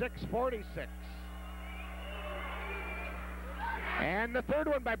 56-46. And the third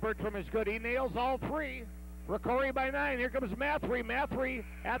one by Bertram is good. He nails all 3. ROCORI by 9. Here comes Mathry. Mathry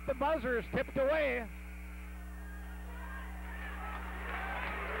at the buzzer is tipped away.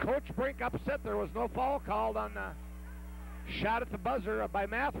 Coach Brink upset there was no foul called on the shot at the buzzer by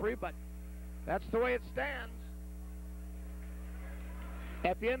Mathry, but that's the way it stands.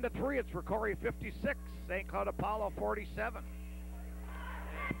 At the end of 3, it's ROCORI 56, St. Cloud Apollo 47.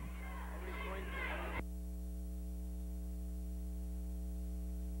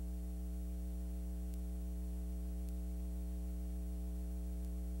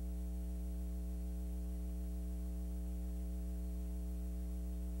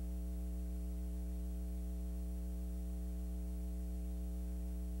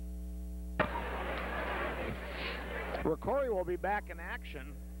 ROCORI will be back in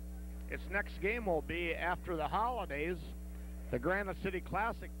action. Its next game will be after the holidays, the Granite City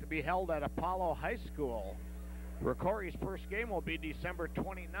Classic to be held at Apollo High School. ROCORI's first game will be December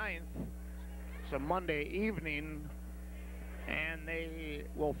 29th. It's a Monday evening, and they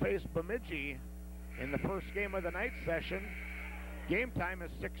will face Bemidji in the first game of the night session. Game time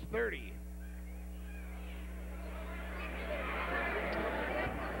is 6:30.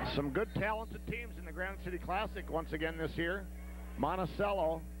 Some good talented teams in the Granite City Classic once again this year.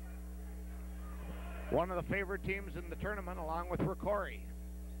 Monticello, one of the favorite teams in the tournament, along with ROCORI.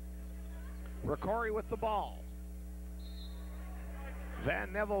 ROCORI with the ball.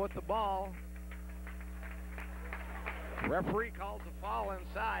 Van Neville with the ball. Referee calls a foul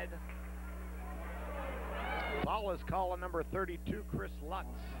inside. Foul is called on number 32, Chris Lutz.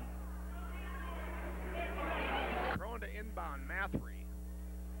 Thrown to inbound, Mathry.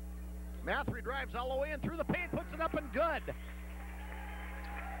 Mathry drives all the way in through the paint, puts it up and good.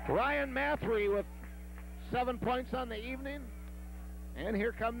 Ryan Mathry with 7 points on the evening. And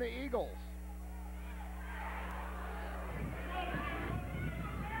here come the Eagles.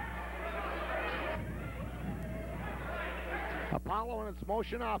 Apollo in its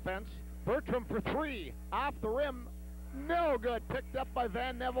motion offense. Bertram for 3. Off the rim. No good. Picked up by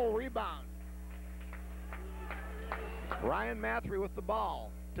Van Neville. Rebound. Ryan Mathry with the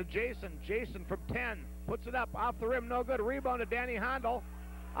ball. To Jason. Jason from 10. Puts it up. Off the rim. No good. Rebound to Danny Hondel.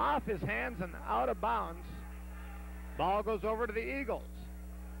 Off his hands and out of bounds. Ball goes over to the Eagles.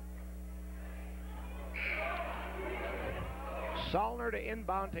 Solner to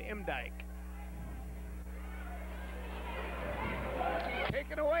inbound to Imdyke.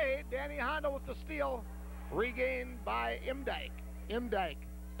 Taken away. Danny Hondel with the steal. Regained by Imdyke. Imdyke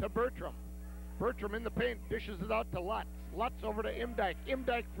to Bertram. Bertram in the paint. Dishes it out to Lutz. Lutz over to Imdyke.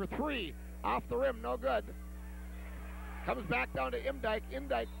 Imdyke for 3. Off the rim. No good. Comes back down to Imdyke.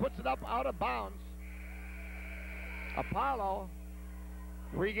 Imdyke puts it up out of bounds. Apollo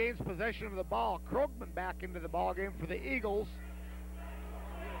regains possession of the ball. Krogman back into the ball game for the Eagles.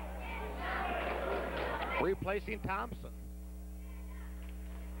 Replacing Thompson.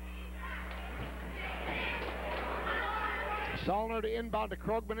 Solner to inbound to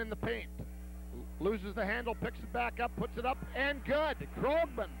Krogman in the paint. loses the handle, picks it back up, puts it up, and good.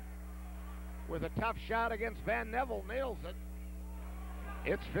 Krogman with a tough shot against Van Neville, nails it.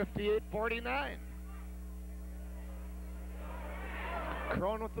 It's 58-49.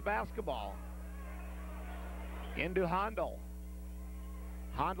 Krohn with the basketball. Into Handel.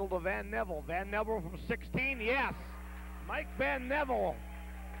 Handel to Van Neville. Van Neville from 16, yes. Mike Van Neville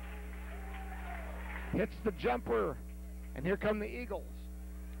hits the jumper, and here come the Eagles.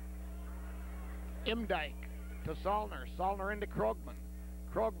 Imdyke to Salner. Salner into Krogman.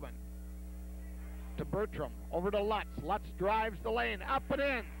 Krogman to Bertram. Over to Lutz. Lutz drives the lane. Up and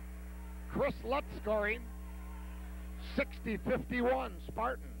in. Chris Lutz scoring. 60-51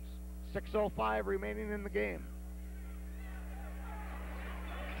 Spartans. 6:05 remaining in the game.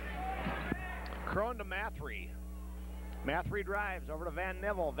 Krohn to Mathry. Mathry drives over to Van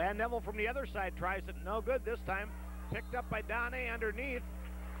Neville. Van Neville from the other side tries it. No good this time. Picked up by Donne underneath.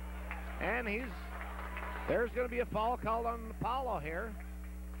 And there's going to be a foul called on Apollo here.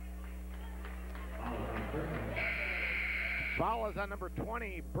 Foul is on number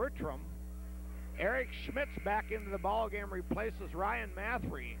 20, Bertram. Eric Schmitz back into the ball game, replaces Ryan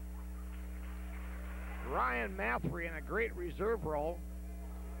Mathry. Ryan Mathry in a great reserve role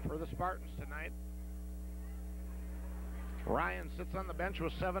for the Spartans tonight. Ryan sits on the bench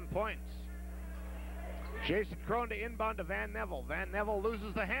with 7 points. Jason Krohn to inbound to Van Neville. Van Neville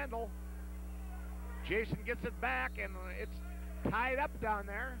loses the handle. Jason gets it back, and it's tied up down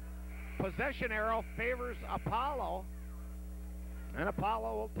there. Possession arrow favors Apollo, and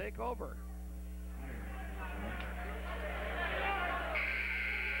Apollo will take over.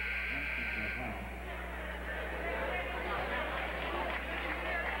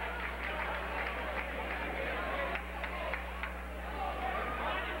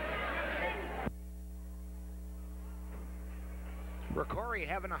 ROCORI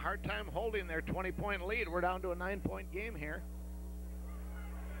having a hard time holding their 20-point lead. We're down to a 9-point game here.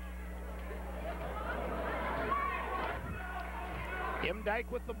 Imdyke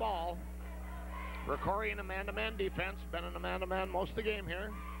with the ball. ROCORI in a man-to-man defense. Been in a man-to-man most of the game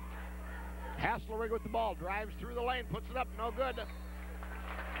here. Hasselrig with the ball. Drives through the lane. Puts it up. No good.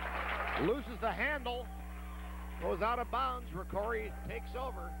 Loses the handle. Goes out of bounds. ROCORI takes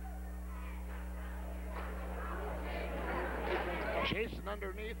over. Jason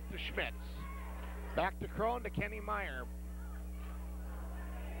underneath to Schmitz. Back to Krohn to Kenny Meyer.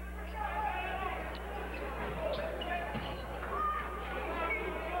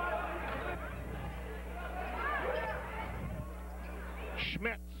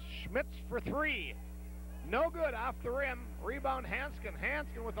 Schmitz for 3. No good off the rim. Rebound Hanskin.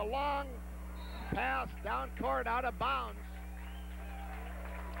 Hanskin with a long pass down court out of bounds.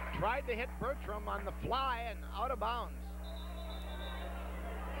 Tried to hit Bertram on the fly and out of bounds.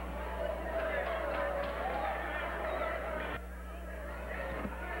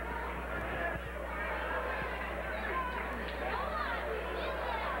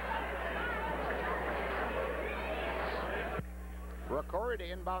 ROCORI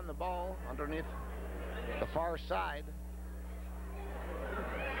to inbound the ball underneath the far side.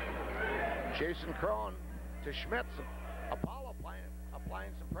 Jason Krohn to Schmitz. Apollo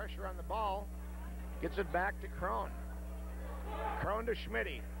applying some pressure on the ball. Gets it back to Krohn. Krohn to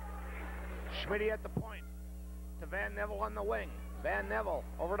Schmitty. Schmitty at the point. To Van Neville on the wing. Van Neville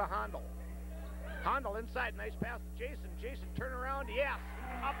over to Handel. Handel inside. Nice pass to Jason. Jason turn around. Yes.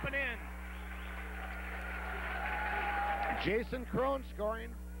 Up and in. Jason Krohn scoring.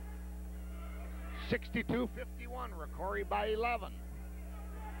 62-51. ROCORI by 11.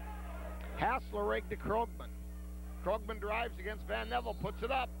 Hasselrig to Krogman. Krogman drives against Van Neville. Puts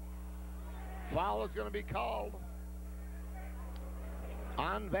it up. Foul is going to be called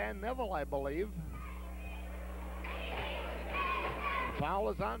on Van Neville, I believe. Foul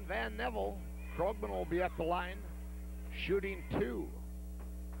is on Van Neville. Krogman will be at the line shooting 2.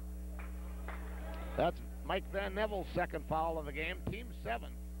 That's Mike Van Neville's second foul of the game. Team 7.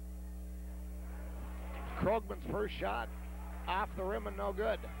 Krogman's first shot off the rim and no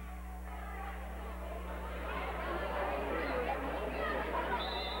good.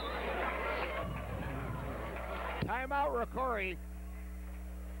 Timeout, ROCORI.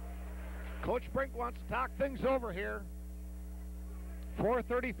 Coach Brink wants to talk things over here.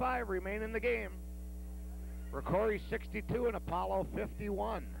 4:35 remain in the game. ROCORI 62 and Apollo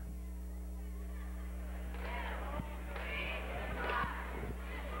 51.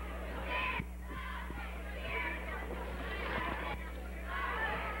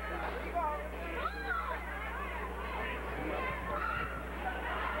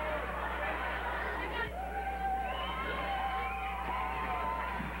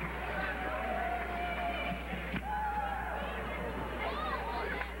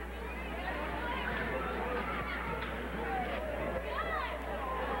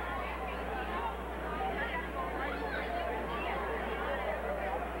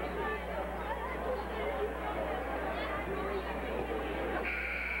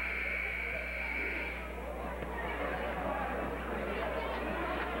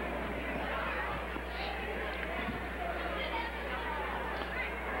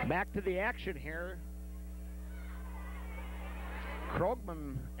 Back to the action here.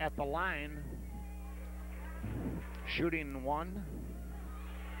 Krogman at the line, shooting one,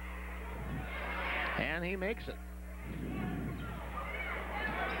 and he makes it.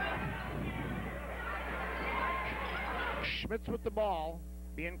 Schmitz with the ball,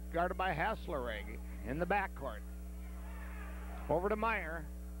 being guarded by Haslerig in the backcourt. Over to Meyer.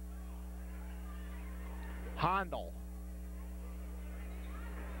 Handel.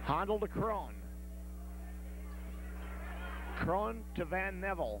 Handel to Krohn. Krohn to Van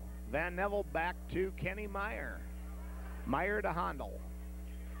Neville. Van Neville back to Kenny Meyer. Meyer to Handel.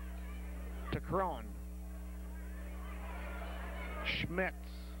 To Krohn. Schmitz.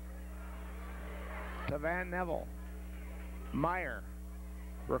 To Van Neville. Meyer.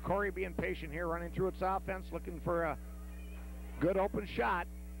 ROCORI being patient here, running through its offense, looking for a good open shot.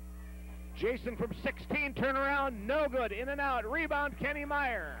 Jason from 16, turnaround, no good, in and out. Rebound, Kenny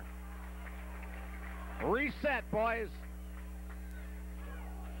Meyer. Reset, boys.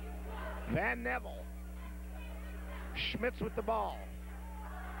 Van Neville. Schmitz with the ball.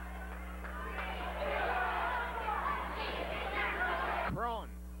 Krohn.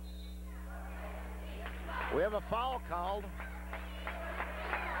 We have a foul called.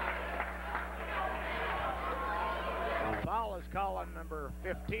 Foul is called on number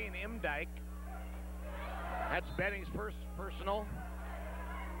 15, Imdyke. That's Benny's first personal.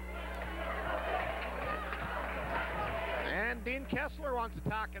 And Dean Kessler wants to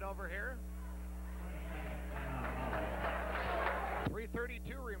talk it over here.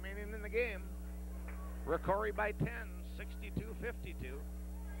 3:32 remaining in the game. ROCORI by 10, 62-52.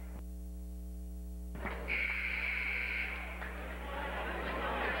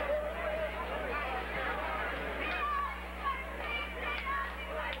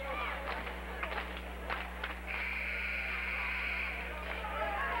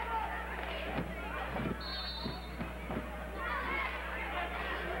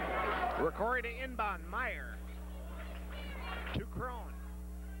 ROCORI to inbound, Meyer to Krohn.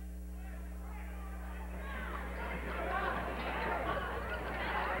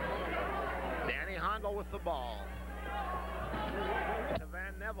 Danny Handel with the ball to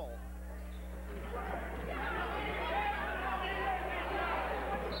Van Neville.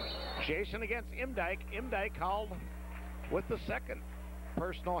 Jason against Imdyke. Imdyke called with the second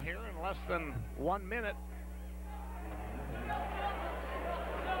personal here in less than 1 minute.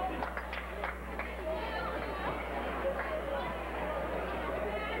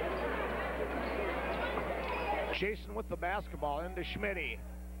 Jason with the basketball into Schmitty.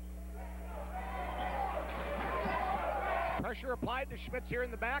 Pressure applied to Schmitz here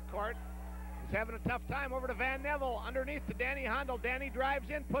in the backcourt. He's having a tough time. Over to Van Neville, underneath to Danny Handel. Danny drives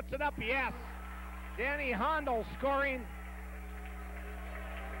in, puts it up, yes. Danny Handel scoring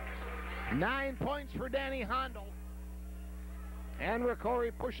 9 points for Danny Handel. And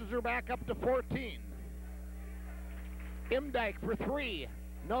ROCORI pushes her back up to 14. Imdyke for three.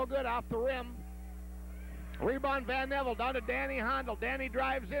 No good, off the rim. Rebound, Van Neville down to Danny Handel. Danny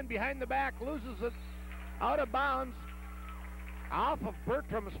drives in behind the back, loses it out of bounds. Off of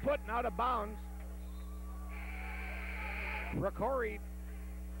Bertram's foot and out of bounds. ROCORI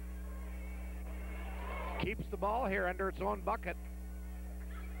keeps the ball here under its own bucket.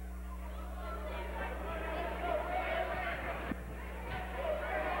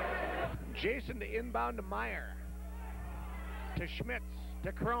 Jason to inbound to Meyer. To Schmitz.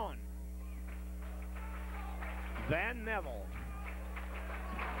 To Krohn. Van Neville.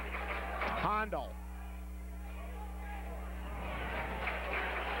 Handel.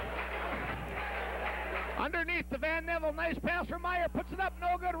 Underneath to Van Neville. Nice pass from Meyer. Puts it up.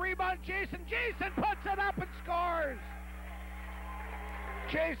 No good. Rebound. Jason. Jason puts it up and scores.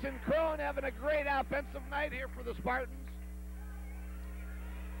 Jason Krohn having a great offensive night here for the Spartans.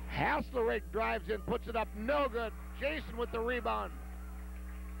 Haslerig drives in. Puts it up. No good. Jason with the rebound.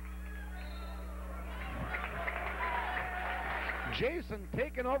 Jason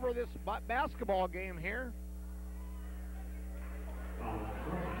taking over this basketball game here.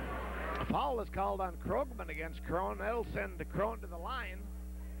 A foul is called on Krogman against Krohn. That'll send Krohn to the line.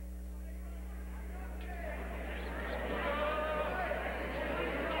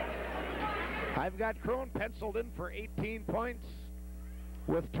 I've got Krohn penciled in for 18 points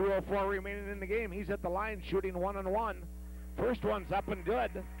with 2:04 remaining in the game. He's at the line shooting 1-on-1. First one's up and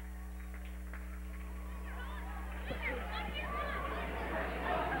good.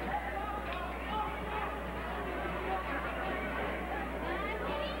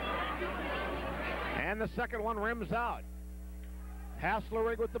 And the second one rims out.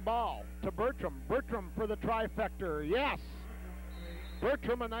 Haslerig with the ball to Bertram. Bertram for the trifecta. Yes.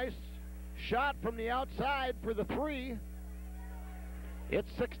 Bertram, a nice shot from the outside for the three. It's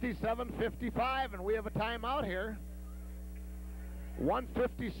 67-55, and we have a timeout here.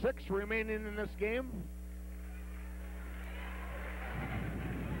 1:56 remaining in this game.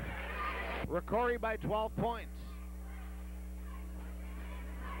 ROCORI by 12 points.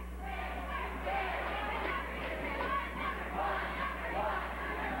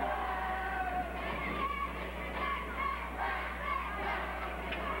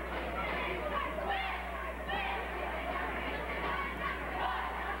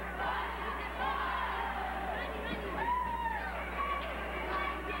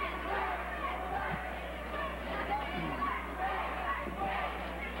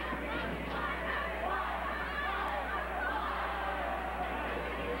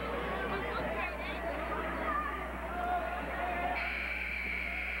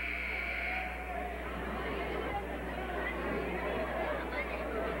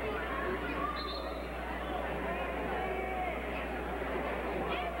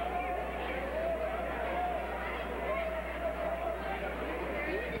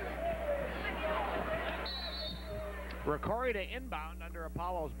 ROCORI to inbound under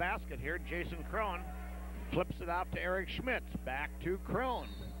Apollo's basket here. Jason Crone flips it out to Eric Schmitz. Back to Crone.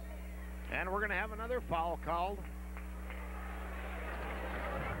 And we're going to have another foul called.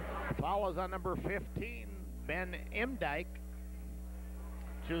 Foul is on number 15, Ben Imdyke.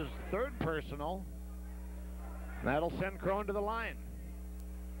 It's his third personal. That'll send Crone to the line.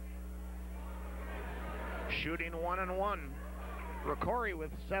 Shooting 1-and-1. ROCORI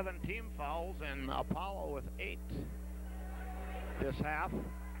with 7 team fouls and Apollo with 8 this half.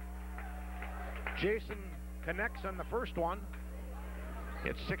 Jason connects on the first one.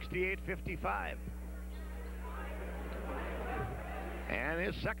 It's 68-55. And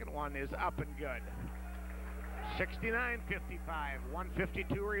his second one is up and good. 69-55,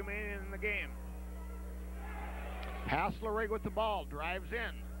 1:52 remaining in the game. Hasslerig with the ball, drives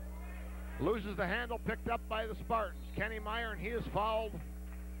in. Loses the handle, picked up by the Spartans. Kenny Meyer, and he is fouled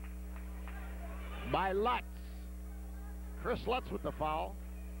by Lutz. Chris Lutz with the foul.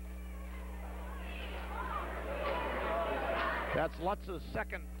 That's Lutz's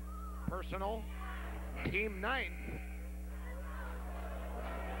second personal, team 9th.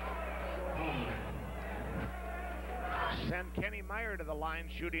 Send Kenny Meyer to the line,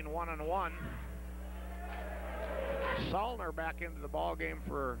 shooting 1-and-1. Salner back into the ball game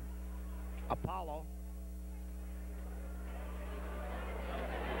for Apollo.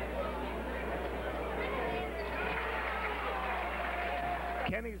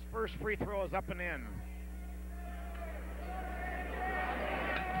 Kenny's first free throw is up and in.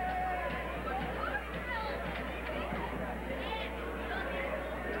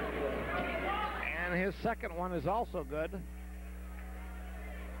 And his second one is also good.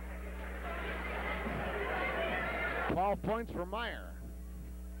 12 points for Meyer.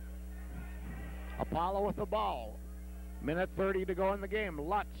 Apollo with the ball. Minute 30 to go in the game.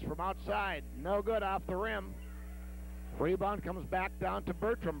 Lutz from outside. No good off the rim. Rebound comes back down to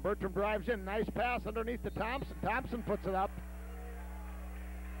Bertram. Bertram drives in. Nice pass underneath to Thompson. Thompson puts it up.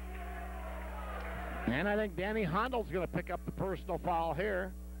 And I think Danny Hondel's going to pick up the personal foul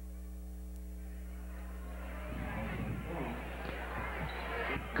here.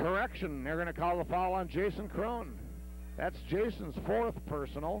 Correction. They're going to call the foul on Jason Crone. That's Jason's 4th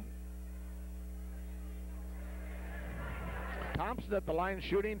personal. Thompson at the line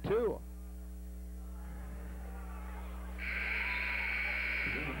shooting 2.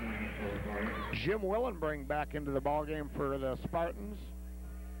 Jim Willenbring back into the ballgame for the Spartans.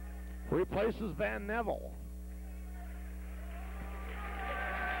 Replaces Van Neville.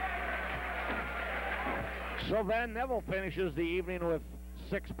 So Van Neville finishes the evening with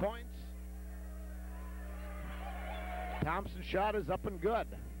 6 points. Thompson's shot is up and good.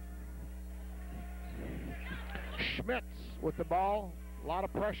 Schmitz with the ball. A lot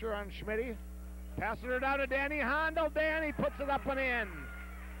of pressure on Schmitty. Passing her down to Danny Hondo. Danny puts it up and in.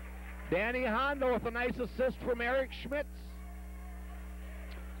 Danny Hondo with a nice assist from Eric Schmitz.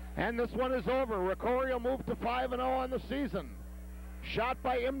 And this one is over. ROCORI will move to 5-0 on the season. Shot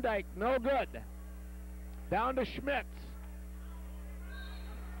by Imdyke, no good. Down to Schmitz.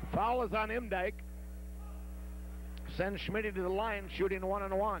 Foul is on Imdyke. Sends Schmitty to the line, shooting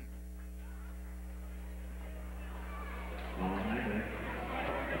 1-and-1.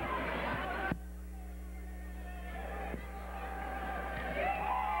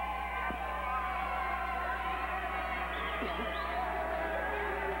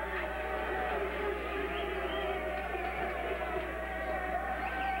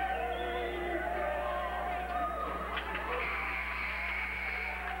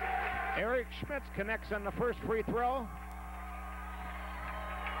 Schmitz connects on the first free throw.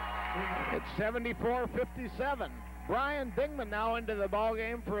 It's 74-57. Brian Dingman now into the ball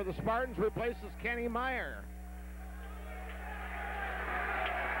game for the Spartans, replaces Kenny Meyer.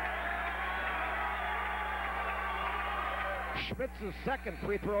 Schmitz's second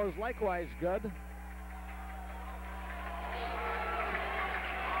free throw is likewise good.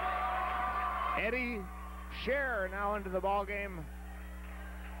 Eddie Scher now into the ball game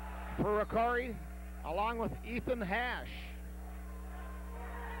for ROCORI, along with Ethan Hash.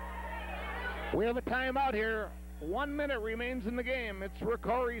 We have a timeout here. 1 minute remains in the game. It's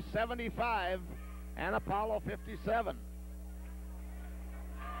ROCORI 75 and Apollo 57.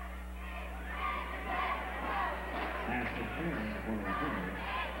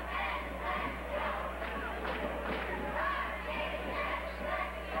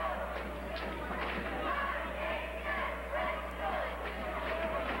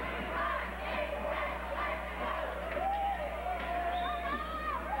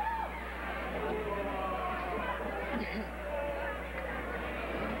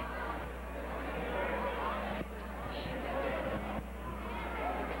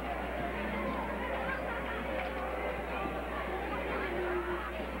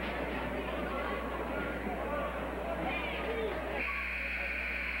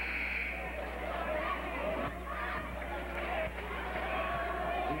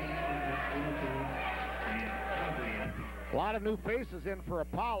 A lot of new faces in for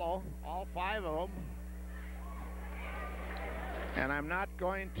Apollo, all 5 of them. And I'm not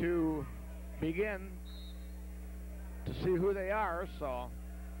going to begin to see who they are, so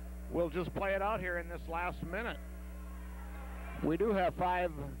we'll just play it out here in this last minute. We do have 4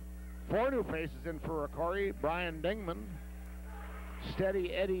 new faces in for ROCORI. Brian Dingman,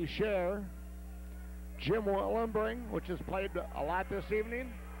 Steady Eddie Scher, Jim Willenbring, which has played a lot this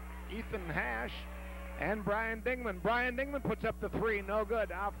evening, Ethan Hash, and Brian Dingman. Brian Dingman puts up the 3, no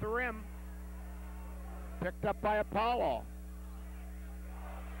good, off the rim. Picked up by Apollo.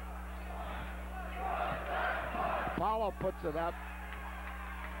 Apollo puts it up.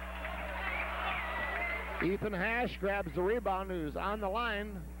 Ethan Hash grabs the rebound, who's on the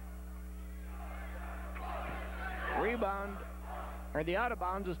line. Rebound, or the out of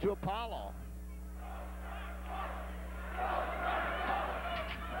bounds, is to Apollo.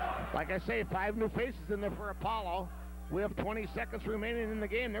 Like I say, 5 new faces in there for Apollo. We have 20 seconds remaining in the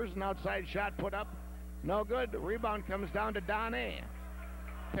game. There's an outside shot put up. No good. The rebound comes down to Donnie.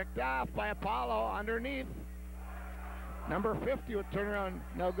 Picked off by Apollo underneath. Number 50 with turnaround.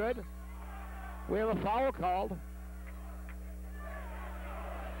 No good. We have a foul called.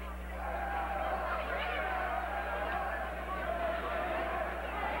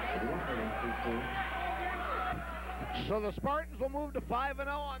 So the Spartans will move to 5-0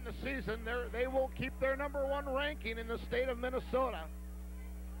 on the season. They will keep their number 1 ranking in the state of Minnesota.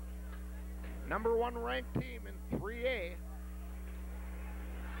 Number 1 ranked team in 3A.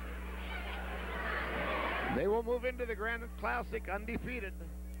 They will move into the Granite Classic undefeated.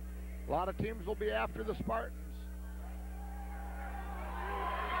 A lot of teams will be after the Spartans.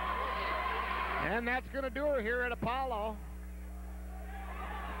 And that's going to do her here at Apollo.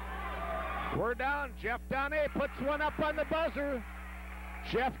 We're down. Jeff Donne puts one up on the buzzer.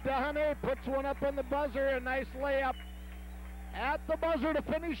 Jeff Donne puts one up on the buzzer. A nice layup at the buzzer to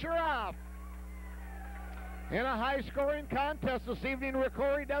finish her off. In a high-scoring contest this evening,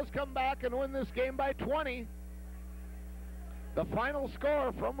 ROCORI does come back and win this game by 20. The final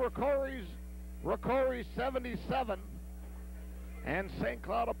score from ROCORI 77 and St.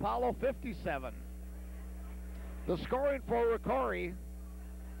 Cloud Apollo 57. The scoring for ROCORI: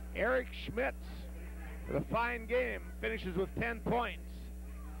 Eric Schmitz, with a fine game, finishes with 10 points.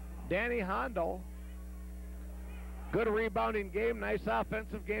 Danny Hondel, good rebounding game, nice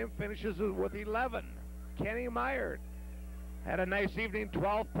offensive game, finishes with 11. Kenny Meyer had a nice evening,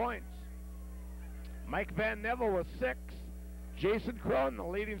 12 points. Mike Van Neville with 6. Jason Crone, the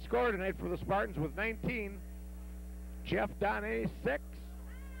leading scorer tonight for the Spartans, with 19. Jeff Donne, 6.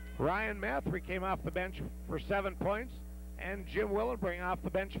 Ryan Mathry came off the bench for 7 points. And Jim Willenbring off the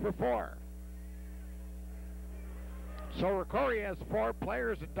bench for 4. So ROCORI has 4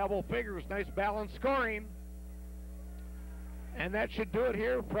 players at double figures. Nice balanced scoring. And that should do it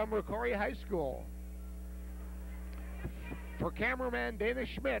here from ROCORI High School. For cameraman Dana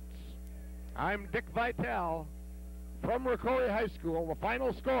Schmitz, I'm Dick Vitale from ROCORI High School. The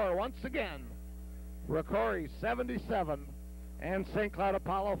final score, once again, ROCORI 77 and St. Cloud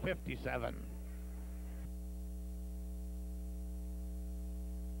Apollo 57.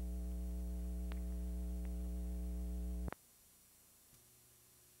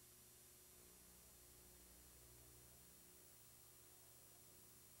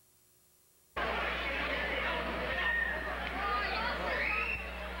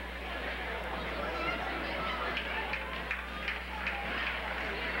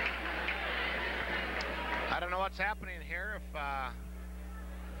 what's happening here. If I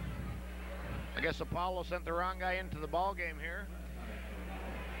guess Apollo sent the wrong guy into the ball game here.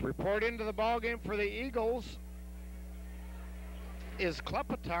 Report into the ball game for the Eagles is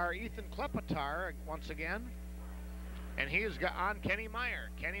Ethan Klepetar once again, and he is on Kenny Meyer.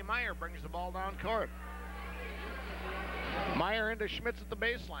 Kenny Meyer brings the ball down court. Meyer into Schmitz at the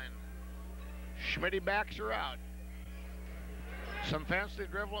baseline. Schmitty backs her out. Some fancy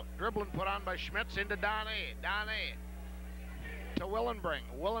dribbling put on by Schmitz into Donnie. Donnie to Willenbring.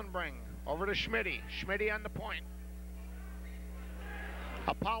 Willenbring over to Schmitty. Schmitty on the point.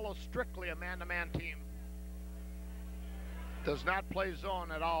 Apollo strictly a man-to-man team. Does not play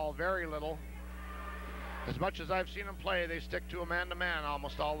zone at all, very little. As much as I've seen them play, they stick to a man-to-man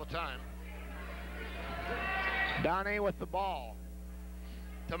almost all the time. Donnie with the ball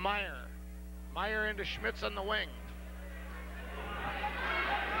to Meyer. Meyer into Schmitz on the wing.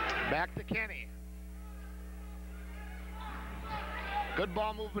 Back to Kenny. Good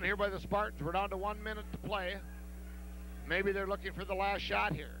ball movement here by the Spartans. We're down to 1 minute to play. Maybe they're looking for the last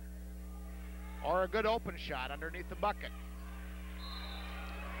shot here. Or a good open shot underneath the bucket.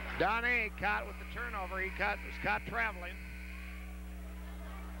 Donnie caught with the turnover. He was caught traveling.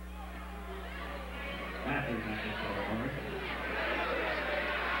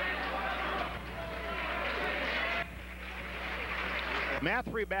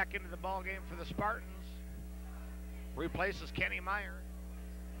 Mathry back into the ball game for the Spartans. Replaces Kenny Meyer.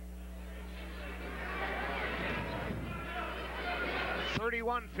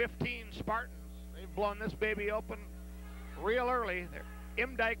 (31-15) Spartans. They've blown this baby open real early.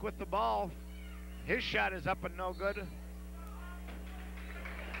 Imdyke with the ball. His shot is up and no good.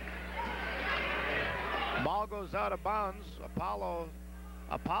 Ball goes out of bounds. Apollo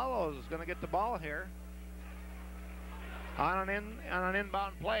is going to get the ball here on an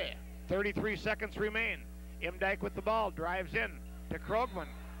inbound play. 33 seconds remain. Imdyke with the ball, drives in to Krogman.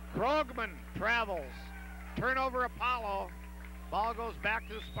 Krogman travels. Turnover Apollo. Ball goes back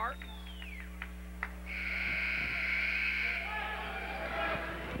to the Spartans.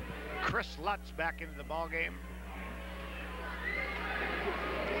 Chris Lutz back into the ball game.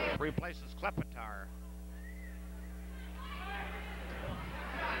 Replaces Klepetar.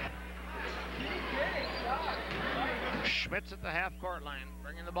 Schmitz at the half-court line,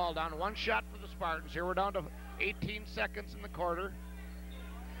 bringing the ball down. One shot for the Spartans. Here we're down to 18 seconds in the quarter.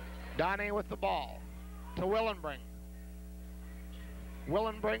 Donnie with the ball to Willenbring.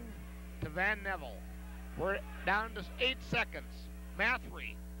 Willenbring to Van Neville. We're down to 8 seconds.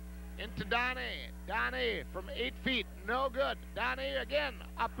 Mathry into Donnie. Donnie from 8 feet, no good. Donnie again,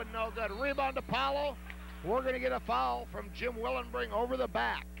 up and no good. Rebound to Apollo. We're going to get a foul from Jim Willenbring over the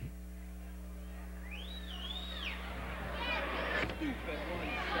back.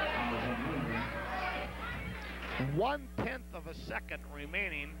 1/10 of a second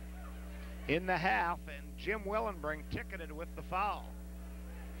remaining in the half, and Jim Willenbring ticketed with the foul.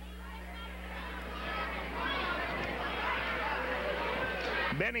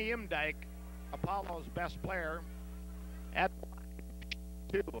 Benny Imdyke, Apollo's best player, at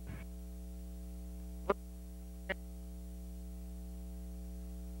 2.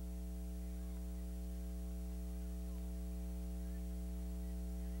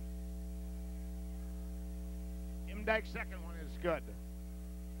 Imdyke's second one is good.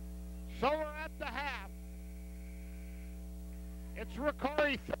 So we're at the half. It's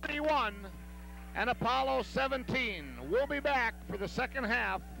ROCORI 31 and Apollo 17. We'll be back for the second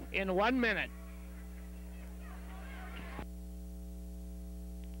half in 1 minute.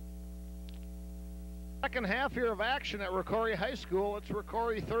 Second half here of action at ROCORI High School. It's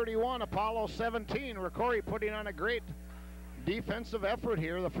ROCORI 31, Apollo 17. ROCORI putting on a great defensive effort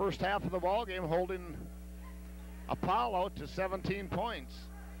here the first half of the ball game, holding Apollo to 17 points.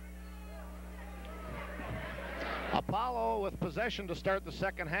 Apollo with possession to start the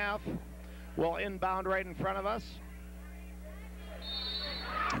second half will inbound right in front of us.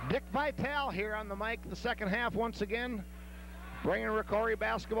 Dick Vitale here on the mic the second half once again, bringing ROCORI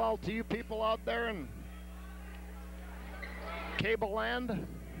basketball to you people out there in cable land.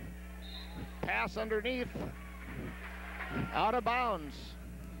 Pass underneath, out of bounds.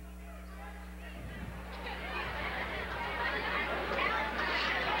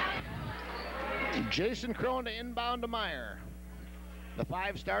 Jason Crone to inbound to Meyer. The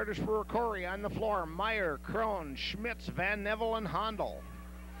 5 starters for ROCORI on the floor: Meyer, Crone, Schmitz, Van Neville, and Hondel.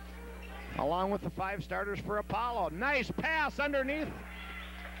 Along with the 5 starters for Apollo. Nice pass underneath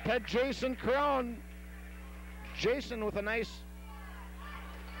to Jason Crone. Jason with a nice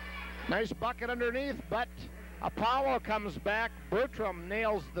bucket underneath, but Apollo comes back. Bertram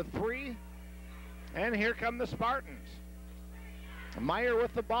nails the 3. And here come the Spartans. Meyer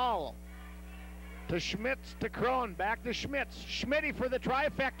with the ball. To Schmitz, to Krohn, back to Schmitz. Schmitty for the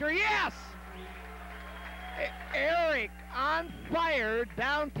trifecta, yes! Eric on fire,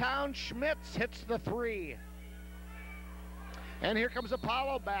 downtown Schmitz hits the 3. And here comes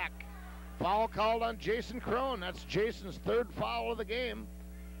Apollo back. Foul called on Jason Krohn. That's Jason's 3rd foul of the game.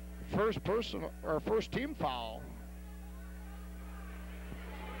 First team foul.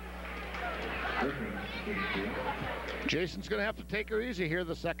 Jason's going to have to take her easy here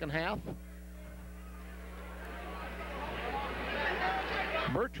the second half.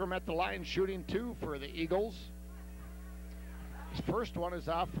 Bertram at the line shooting 2 for the Eagles. His first one is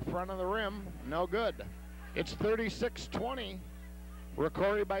off the front of the rim. No good. It's 36-20.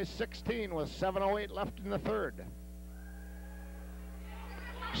 ROCORI by 16 with 7:08 left in the 3rd.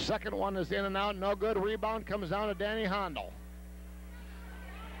 Second one is in and out. No good. Rebound comes down to Danny Hondel.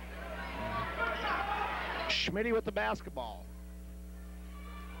 Schmitty with the basketball.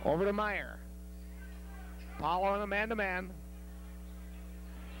 Over to Meyer. Paulo in a man-to-man.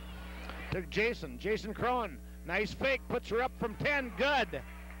 To Jason. Jason Krohn. Nice fake. Puts her up from 10. Good.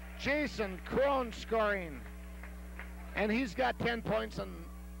 Jason Krohn scoring. And he's got 10 points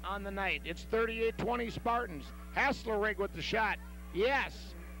on the night. It's 38-20 Spartans. Hasselrig with the shot.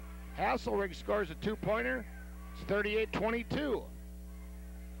 Yes. Hasselrig scores a 2-pointer. It's 38-22.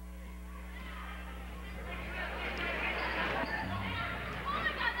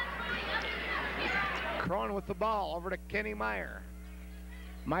 Krohn with the ball over to Kenny Meyer.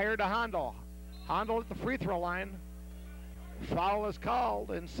 Meyer to Hondel. Hondel at the free throw line. Foul is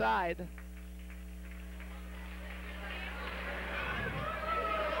called inside.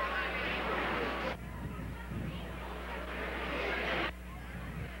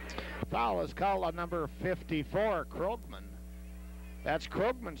 Foul is called on number 54, Krogman. That's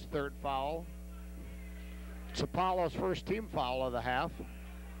Krogman's 3rd foul. It's Apollo's first team foul of the half.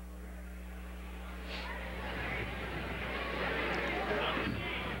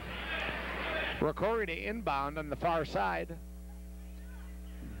 ROCORI to inbound on the far side.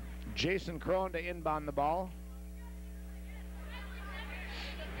 Jason Krohn to inbound the ball.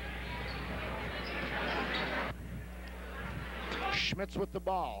 Schmitz with the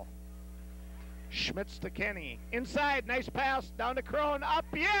ball. Schmitz to Kenny. Inside, nice pass, down to Krohn, up,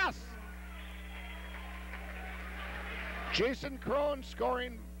 yes! Jason Krohn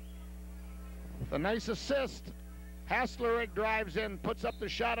scoring the nice assist. Hasselrig drives in, puts up the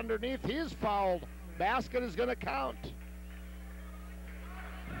shot underneath. He is fouled. Basket is going to count.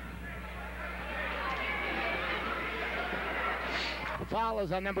 Foul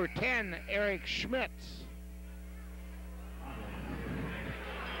is on number 10, Eric Schmitz.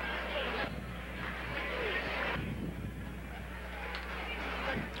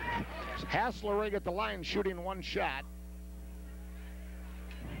 Hasselrig at the line shooting 1 shot.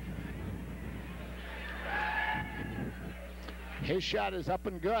 His shot is up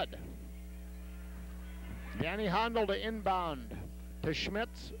and good. Danny Hondel to inbound. To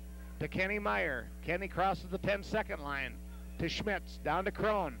Schmitz. To Kenny Meyer. Kenny crosses the 10-second line. To Schmitz. Down to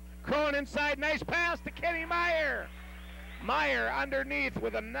Krohn. Krohn inside. Nice pass to Kenny Meyer. Meyer underneath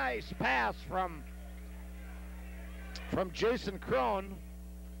with a nice pass from Jason Krohn.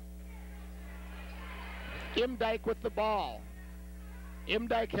 Imdyke with the ball.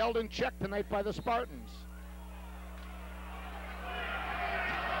 Imdyke held in check tonight by the Spartans.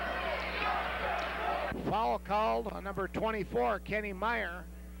 Foul called on number 24, Kenny Meyer.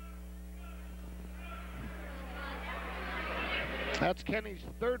 That's Kenny's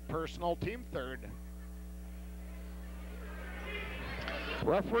 3rd personal, team 3rd.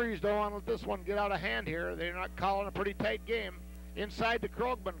 Referees don't want to let this one get out of hand here. They're not calling a pretty tight game. Inside to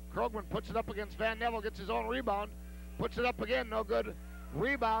Krogman. Krogman puts it up against Van Neville, gets his own rebound. Puts it up again, no good.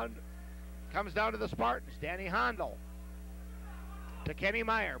 Rebound comes down to the Spartans. Danny Hondel to Kenny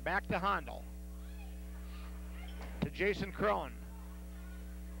Meyer. Back to Hondel. To Jason Krohn.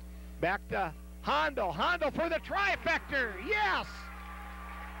 Back to Hondel. Hondel for the trifecta. Yes!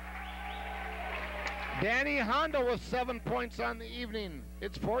 Danny Hondel with 7 points on the evening.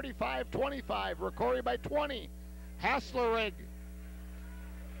 It's 45-25. ROCORI by 20. Hasselrig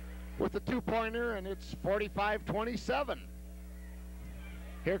with the 2-pointer, and it's 45-27.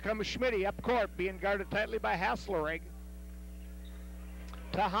 Here comes Schmitty up court, being guarded tightly by Hasselrig.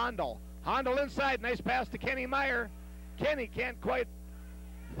 To Hondel. Hondel inside, nice pass to Kenny Meyer. Kenny can't quite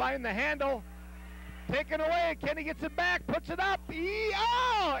find the handle. Taken away, Kenny gets it back, puts it up.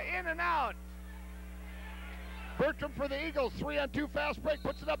 Oh, in and out. Bertram for the Eagles, 3-on-2 fast break,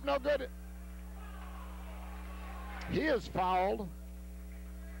 puts it up, no good. He is fouled.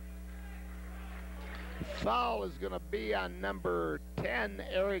 Foul is going to be on number 10,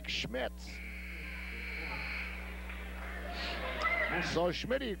 Eric Schmitz. So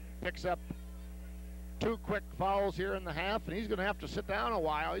Schmitty picks up 2 quick fouls here in the half, and he's going to have to sit down a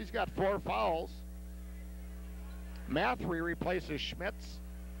while. He's got 4 fouls. Mathry replaces Schmitz,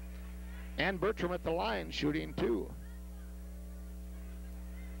 and Bertram at the line shooting 2.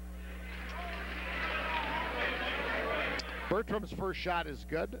 Bertram's first shot is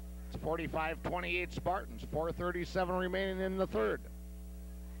good. It's 45-28 Spartans, 4:37 remaining in the third.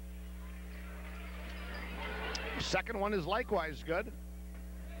 Second one is likewise good.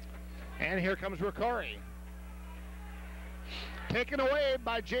 And here comes ROCORI. Taken away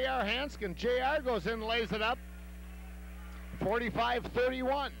by J.R. Hanskin. J.R. goes in, lays it up.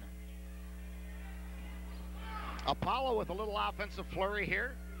 45-31. Apollo with a little offensive flurry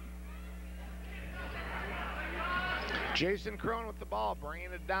here. Jason Crone with the ball,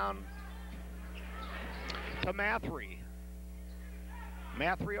 bringing it down to Mathry.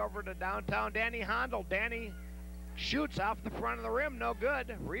 Mathry over to downtown Danny Hondel. Danny shoots off the front of the rim, no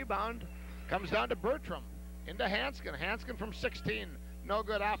good. Rebound comes down to Bertram, into Hanskin. Hanskin from 16, no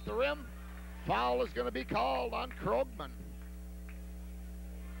good off the rim. Foul is going to be called on Krogman.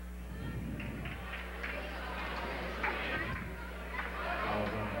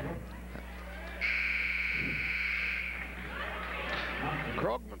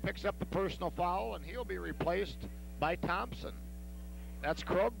 Krogman picks up the personal foul, and he'll be replaced by Thompson. That's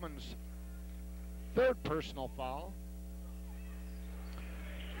Krogman's 3rd personal foul.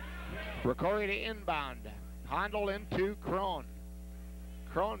 ROCORI to inbound. Hondel into Crone.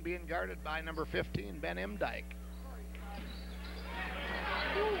 Crone being guarded by number 15, Ben Imdyke.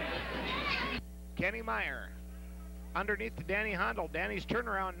 Kenny Meyer underneath to Danny Hondel. Danny's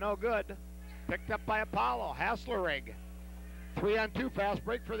turnaround, no good. Picked up by Apollo. Hasslerig. 3-on-2 fast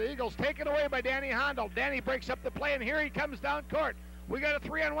break for the Eagles. Taken away by Danny Hondel. Danny breaks up the play, and here he comes down court. We got a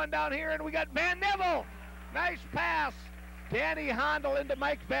 3-on-1 down here, and we got Van Neville. Nice pass. Danny Hondel into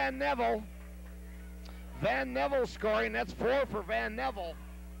Mike Van Neville. Van Neville scoring. That's 4 for Van Neville.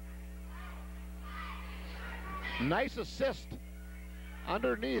 Nice assist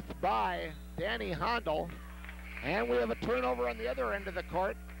underneath by Danny Hondel. And we have a turnover on the other end of the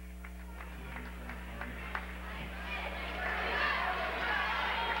court.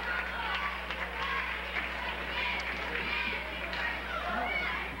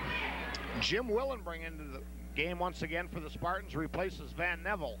 Jim Willenbring into the game once again for the Spartans, replaces Van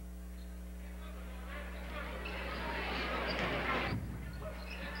Neville.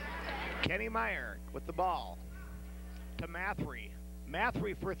 Kenny Meyer with the ball to Mathry.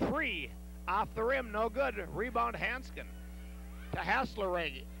 Mathry for 3, off the rim, no good. Rebound Hanskin to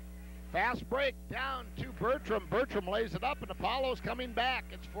Hasslerig. Fast break down to Bertram. Bertram lays it up, and Apollo's coming back.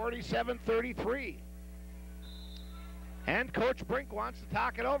 It's 47-33. And Coach Brink wants to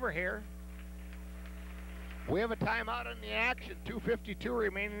talk it over here. We have a timeout in the action. 2:52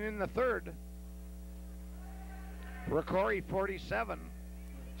 remaining in the third. ROCORI 47,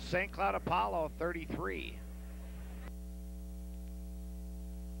 St. Cloud Apollo 33.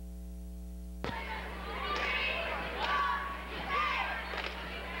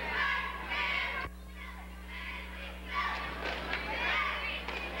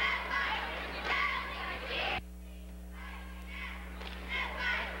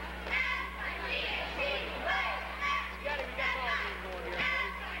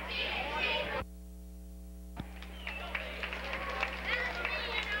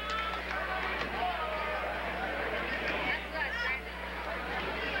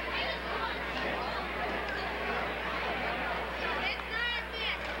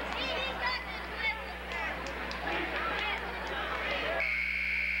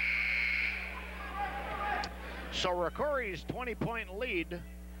 So ROCORI's 20-point lead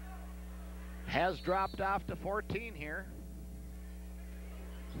has dropped off to 14 here.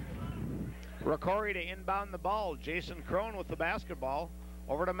 ROCORI to inbound the ball. Jason Crone with the basketball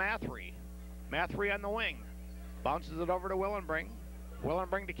over to Mathry. Mathry on the wing. Bounces it over to Willenbring.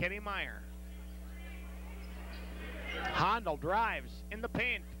 Willenbring to Kenny Meyer. Hondel drives in the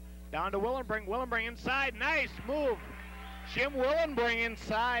paint. Down to Willenbring. Willenbring inside. Nice move. Jim Willenbring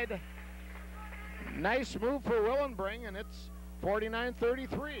inside. Nice move for Willenbring, and it's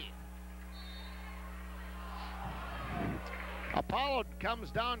 49-33. Apollo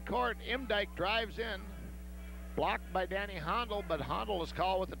comes down court. Imdyke drives in. Blocked by Danny Hondel, but Hondel is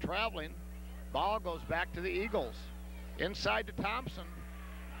called with the traveling. Ball goes back to the Eagles. Inside to Thompson.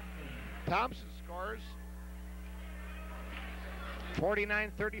 Thompson scores.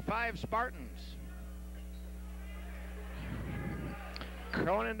 49-35 Spartans.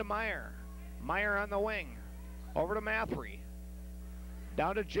 Cronin to Meyer. Meyer on the wing. Over to Mathry.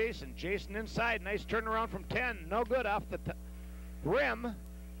 Down to Jason. Jason inside. Nice turnaround from 10. No good off the rim.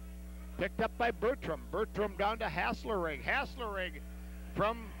 Picked up by Bertram. Bertram down to Hasslerig. Hasslerig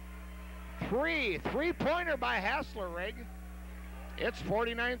from 3. Three-pointer by Hasslerig. It's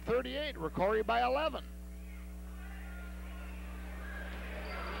 49-38. ROCORI by 11.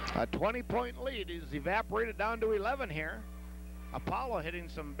 A 20-point lead is evaporated down to 11 here. Apollo hitting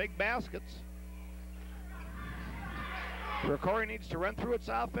some big baskets. ROCORI needs to run through its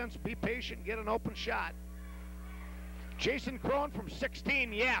offense, be patient, get an open shot. Jason Crone from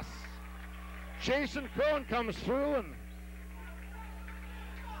 16, yes. Jason Crone comes through, and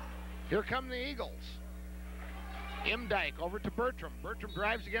here come the Eagles. Imdyke over to Bertram. Bertram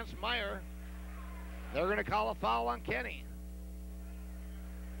drives against Meyer. They're going to call a foul on Kenny.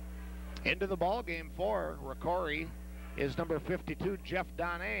 Into the ball game for ROCORI is number 52, Jeff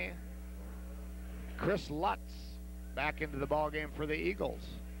Donnet. Chris Lutz back into the ball game for the Eagles.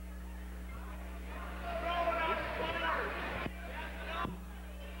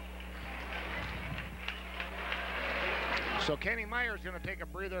 So Kenny Meyer's going to take a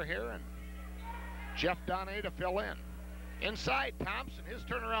breather here, and Jeff Donnet to fill in. Inside, Thompson, his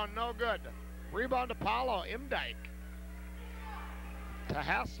turnaround no good. Rebound Apollo, Imdyke. To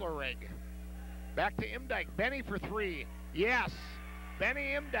Hasslerig. Back to Imdyke. Benny for 3. Yes.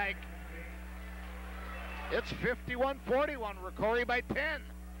 Benny Imdyke. It's 51-41. ROCORI by 10.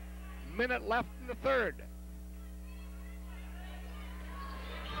 Minute left in the third.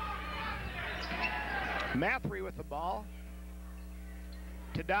 Mathry with the ball.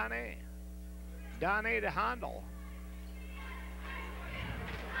 To Donnet. Donnet to Handel.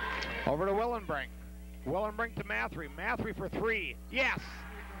 Over to Willenbrink. Willenbrink to Mathry. Mathry for 3. Yes!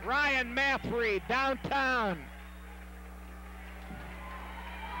 Ryan Mathry downtown.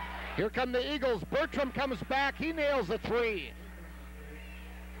 Here come the Eagles. Bertram comes back. He nails the 3.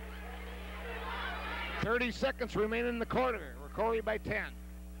 30 seconds remain in the quarter. ROCORI by 10.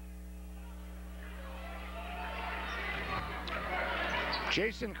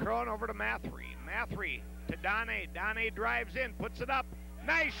 Jason Crone over to Mathry. Mathry to Donnet. Donnet drives in, puts it up.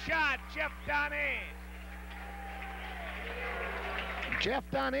 Nice shot, Jeff Donnet. Jeff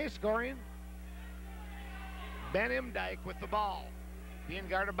Donnet scoring. Ben Imdyke with the ball. Being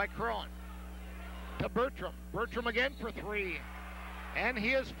guarded by Crone. To Bertram. Bertram again for 3. And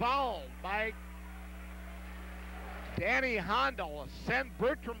he is fouled by Danny Handel. Sent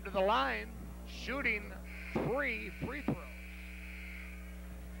Bertram to the line, shooting 3 free throws.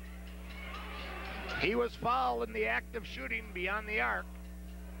 He was fouled in the act of shooting beyond the arc.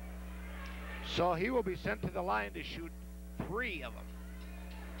 So he will be sent to the line to shoot 3 of them.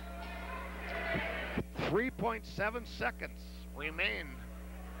 3.7 seconds remain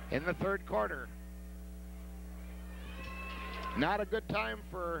in the third quarter. Not a good time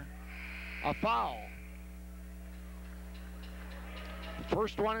for a foul. The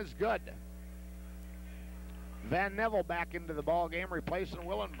first one is good. Van Neville back into the ball game, replacing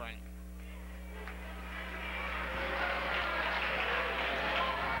Willenbrink.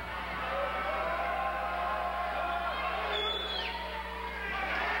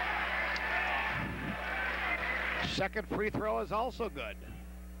 Second free throw is also good.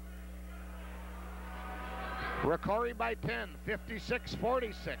 ROCORI by 10,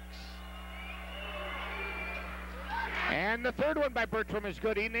 56-46. And the third one by Bertram is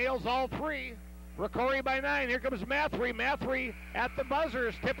good. He nails all 3. ROCORI by 9. Here comes Mathry. Mathry at the buzzer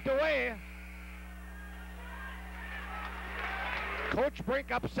is tipped away. Coach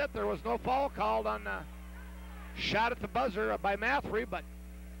Brink upset there was no foul called on the shot at the buzzer by Mathry, but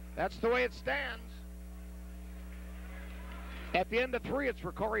that's the way it stands. At the end of 3, it's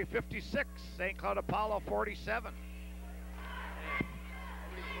ROCORI 56, St. Cloud Apollo 47.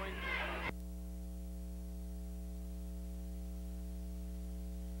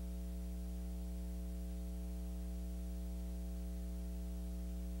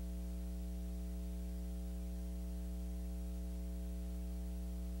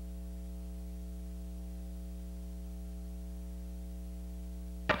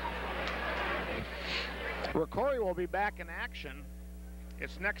 ROCORI will be back in action.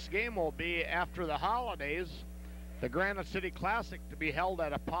 Its next game will be after the holidays, the Granite City Classic to be held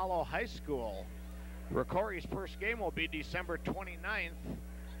at Apollo High School. ROCORI's first game will be December 29th.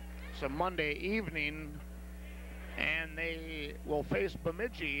 It's a Monday evening, and they will face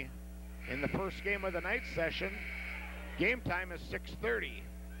Bemidji in the first game of the night session. Game time is 6:30.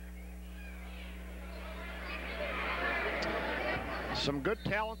 Some good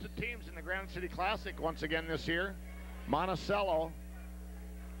talented teams in the Granite City Classic once again this year. Monticello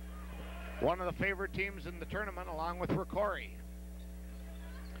One of the favorite teams in the tournament, along with ROCORI.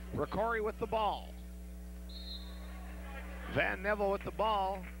 ROCORI with the ball. Van Neville with the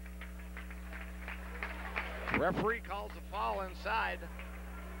ball. Referee calls a foul inside.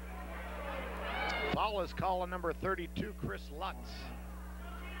 Foul is called on number 32, Chris Lutz.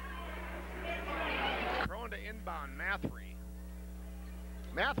 Thrown to inbound, Mathry.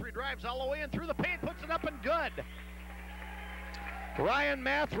 Mathry drives all the way in through the paint, puts it up and good. Ryan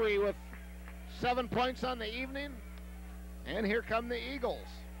Mathry with 7 points on the evening. And here come the Eagles.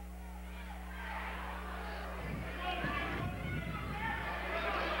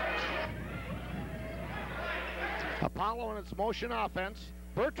 Apollo in its motion offense.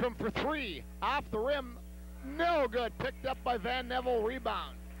 Bertram for three. Off the rim. No good. Picked up by Van Neville.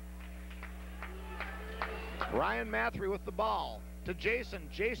 Rebound. Ryan Mathry with the ball. To Jason.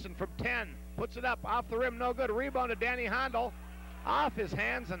 Jason from 10. Puts it up. Off the rim. No good. Rebound to Danny Hondel. Off his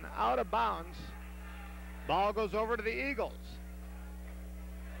hands and out of bounds. Ball goes over to the Eagles.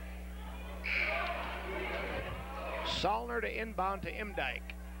 Solner to inbound to Imdyke.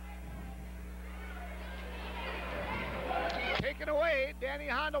 Taken away, Danny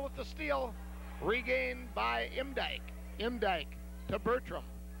Hondel with the steal. Regained by Imdyke. Imdyke to Bertram.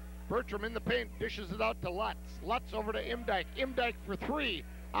 Bertram in the paint, dishes it out to Lutz. Lutz over to Imdyke. Imdyke for three.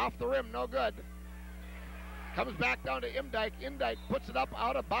 Off the rim, no good. Comes back down to Imdyke. Imdyke puts it up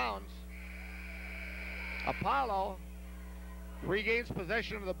out of bounds. Apollo regains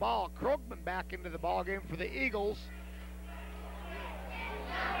possession of the ball. Krogman back into the ball game for the Eagles.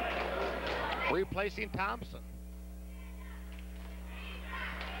 Replacing Thompson.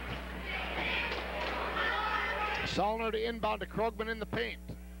 Solner to inbound to Krogman in the paint.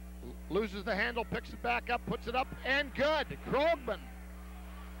 Loses the handle, picks it back up, puts it up, and good. Krogman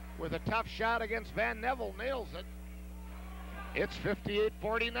with a tough shot against Van Neville, nails it. It's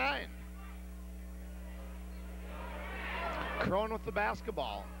 58-49. Crone with the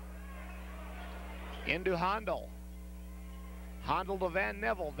basketball. Into Hondel. Hondel to Van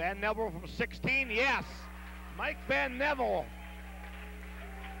Neville. Van Neville from 16, yes. Mike Van Neville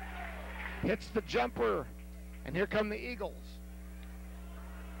hits the jumper, and here come the Eagles.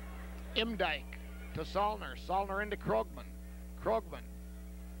 Imdyke to Solner. Solner into Krogman. Krogman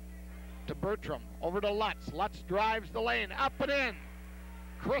to Bertram. Over to Lutz. Lutz drives the lane. Up and in.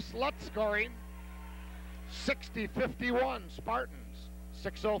 Chris Lutz scoring. 60-51 Spartans.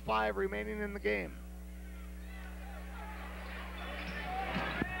 6:05 remaining in the game.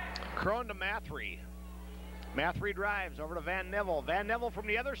 Crone to Mathry. Mathry drives over to Van Neville. Van Neville from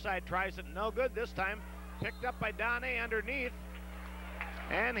the other side tries it. No good this time. Picked up by Donnie underneath.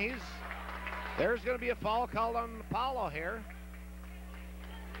 And there's going to be a foul called on Apollo here.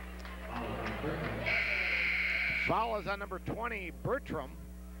 Foul is on number 20, Bertram.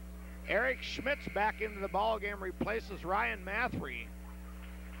 Eric Schmitz back into the ball game, replaces Ryan Mathry.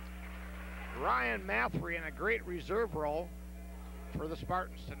 Ryan Mathry in a great reserve role for the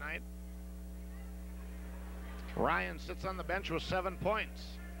Spartans tonight. Ryan sits on the bench with 7 points.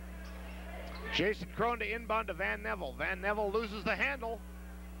 Jason Crone to inbound to Van Neville. Van Neville loses the handle.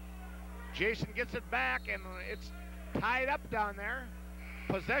 Jason gets it back, and it's tied up down there.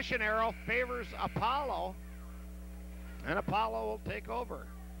 Possession arrow favors Apollo, and Apollo will take over.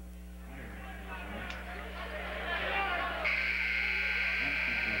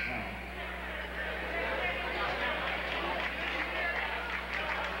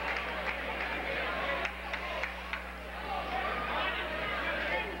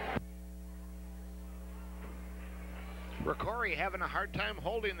 ROCORI having a hard time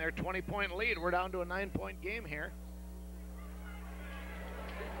holding their 20-point lead. We're down to a 9-point game here.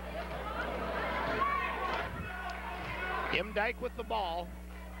 Imdyke with the ball.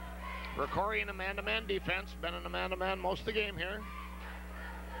 ROCORI in a man-to-man defense. Been in a man-to-man most of the game here.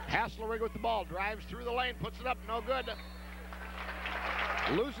 Hasselrig with the ball. Drives through the lane. Puts it up. No good.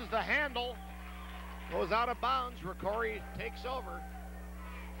 Loses the handle. Goes out of bounds. ROCORI takes over.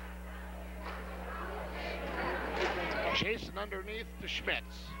 Jason underneath to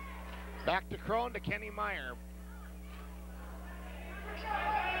Schmitz. Back to Crone to Kenny Meyer.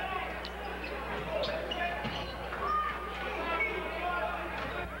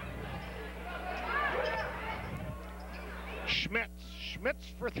 Schmitz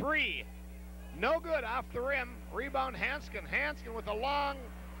for three. No good, off the rim. Rebound Hanskin. Hanskin with a long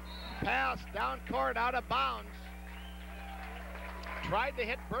pass down court, out of bounds. Tried to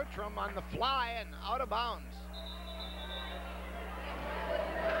hit Bertram on the fly and out of bounds.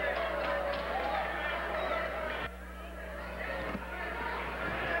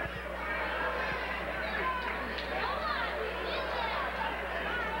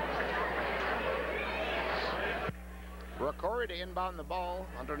 to inbound the ball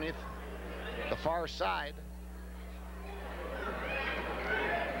underneath the far side.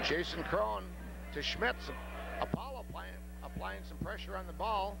 Jason Crone to Schmitz. Apollo applying some pressure on the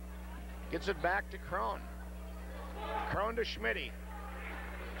ball. Gets it back to Crone. Crone to Schmitty.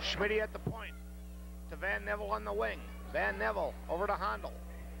 Schmitty at the point. To Van Neville on the wing. Van Neville over to Hondel.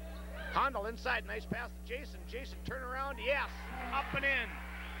 Hondel inside, nice pass to Jason. Jason turn around, yes, up and in.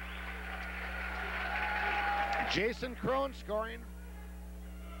 Jason Crone scoring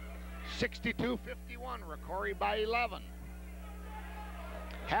 62-51, ROCORI by 11.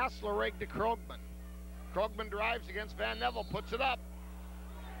 Hasselreg to Krogman. Krogman drives against Van Neville, puts it up.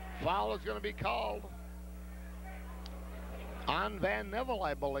 Foul is going to be called on Van Neville,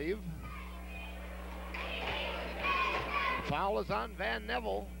 I believe. Foul is on Van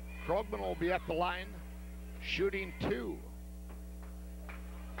Neville. Krogman will be at the line, shooting 2.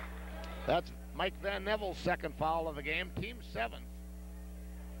 That's Mike Van Neville's second foul of the game, team 7th.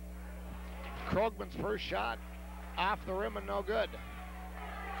 Krogman's first shot off the rim and no good.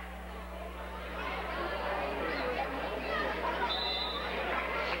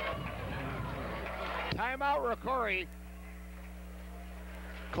 Timeout, ROCORI.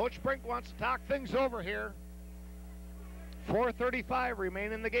 Coach Brink wants to talk things over here. 4:35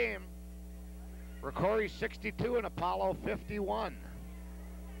 remain in the game. ROCORI 62 and Apollo 51.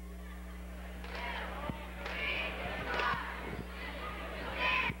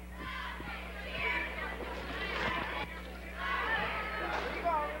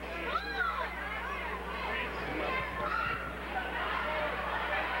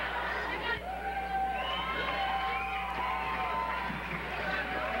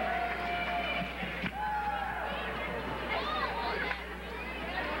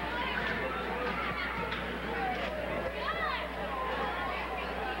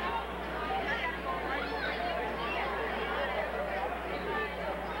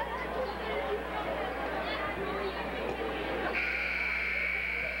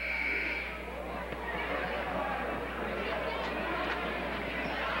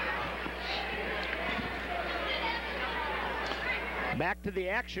 Back to the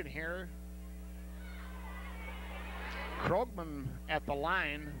action here. Krogman at the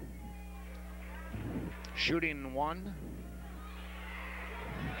line, shooting 1,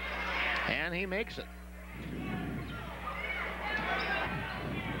 and he makes it.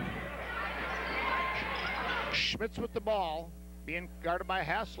 Schmitz with the ball, being guarded by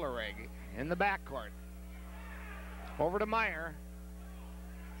Hasselreg in the backcourt. Over to Meyer.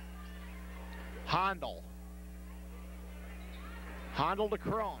 Hondel. Hondel to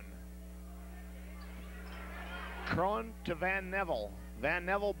Crone. Crone to Van Neville. Van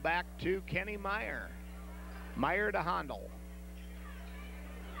Neville back to Kenny Meyer. Meyer to Hondel.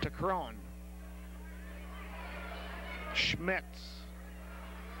 To Crone. Schmitz.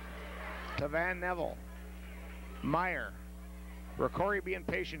 To Van Neville. Meyer. ROCORI being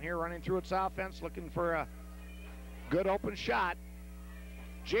patient here, running through its offense, looking for a good open shot.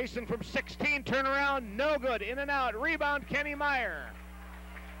 Jason from 16, turnaround, no good, in and out, rebound, Kenny Meyer.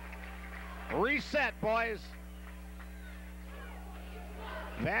 Reset, boys.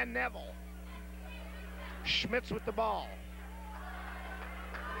 Van Neville. Schmitz with the ball.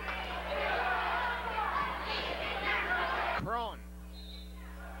 Crone.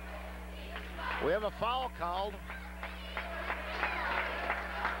 We have a foul called.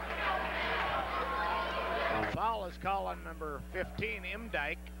 Foul is called on number 15,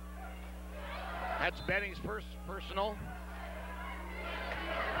 Imdyke. That's Benny's first personal.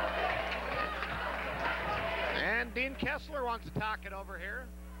 And Dean Kessler wants to talk it over here.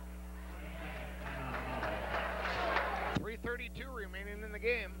 3:32 remaining in the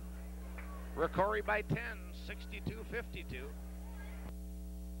game. ROCORI by 10, 62-52.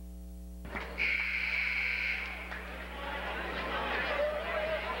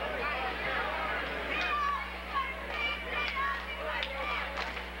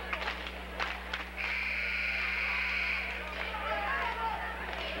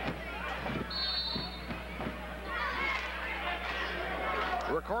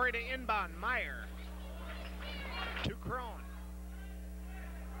 ROCORI to inbound, Meyer to Crone.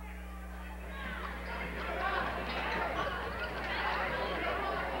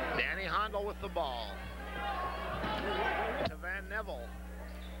 Danny Hondel with the ball to Van Neville.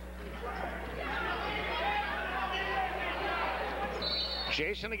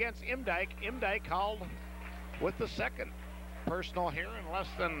 Jason against Imdyke. Imdyke called with the second personal here in less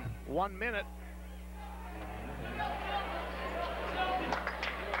than 1 minute.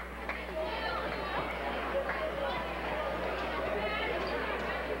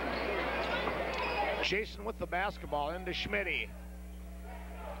 Jason with the basketball into Schmitty.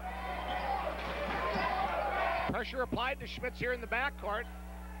 Pressure applied to Schmitz here in the backcourt.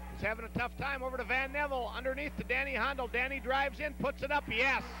 He's having a tough time. Over to Van Neville, underneath to Danny Hondel. Danny drives in, puts it up,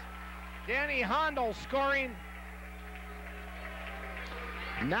 yes. Danny Hondel scoring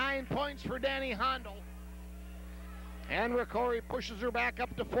 9 points for Danny Hondel. And ROCORI pushes her back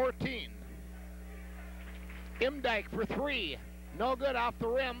up to 14. Imdyke for 3. No good, off the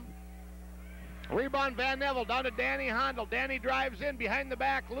rim. Rebound Van Neville down to Danny Hondel. Danny drives in behind the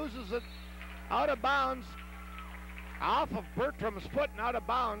back, loses it out of bounds. Off of Bertram's foot and out of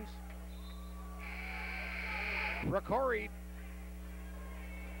bounds. ROCORI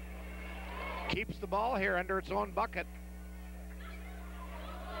keeps the ball here under its own bucket.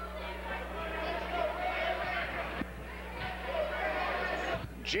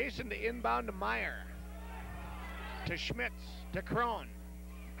 Jason to inbound to Meyer. To Schmitz. To Krohn.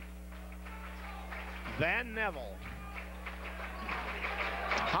 Van Neville.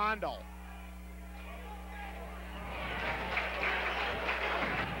 Hondel.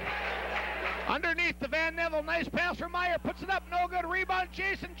 Underneath to Van Neville, nice pass from Meyer, puts it up, no good, rebound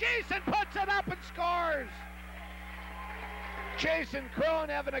Jason. Jason puts it up and scores. Jason Krohn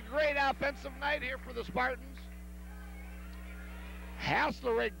having a great offensive night here for the Spartans.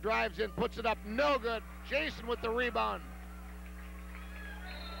 Hasselrig drives in, puts it up, no good. Jason with the rebound.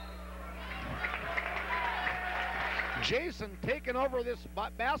 Jason taking over this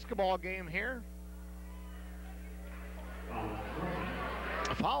basketball game here.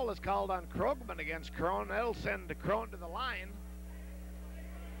 A foul is called on Krogman against Krohn. That'll send Krohn to the line.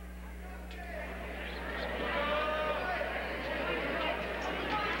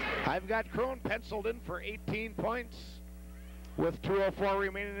 I've got Krohn penciled in for 18 points with 2:04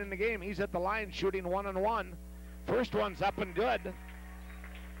 remaining in the game. He's at the line shooting 1-on-1. First one's up and good.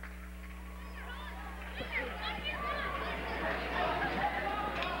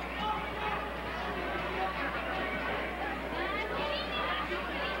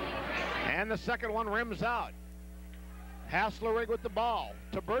 And the second one rims out. Hasselrig with the ball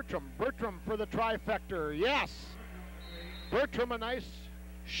to Bertram. Bertram for the trifecta. Yes. Bertram, a nice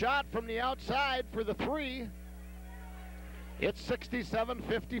shot from the outside for the 3. It's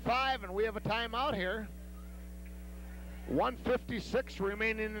 67-55, and we have a timeout here. 1:56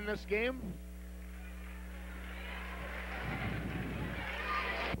 remaining in this game.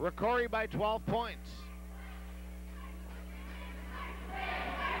 ROCORI by 12 points.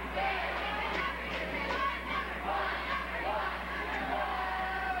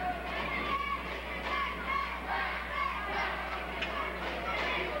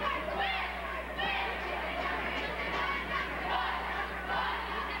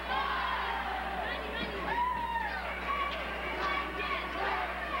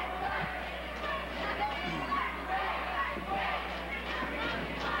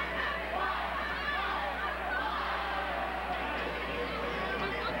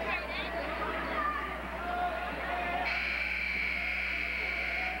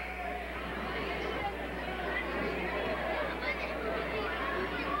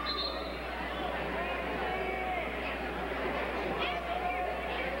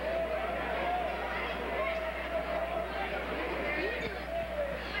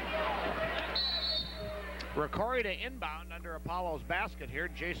 ROCORI to inbound under Apollo's basket here.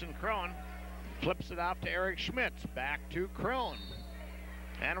 Jason Krohn flips it off to Eric Schmitz. Back to Krohn.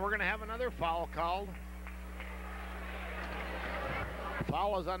 And we're going to have another foul called.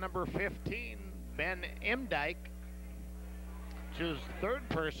 Foul is on number 15, Ben Imdyke. It's his third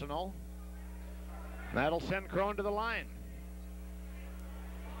personal. That'll send Krohn to the line.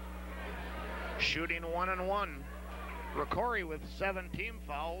 Shooting 1-on-1. ROCORI with 7 team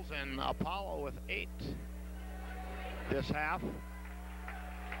fouls and Apollo with 8 this half.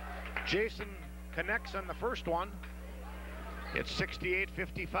 Jason connects on the first one. It's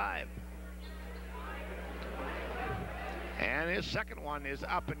 68-55. And his second one is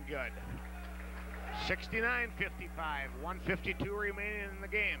up and good. 69-55, 1:52 remaining in the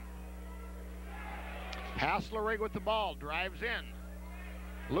game. Hasselrig with the ball, drives in.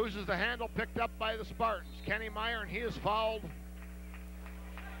 Loses the handle, picked up by the Spartans. Kenny Meyer, and he is fouled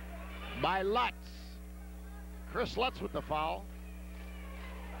by Lutz. Chris Lutz with the foul.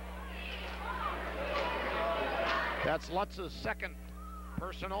 That's Lutz's second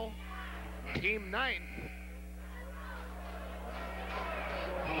personal, team 9th.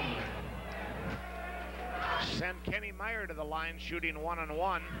 Send Kenny Meyer to the line, shooting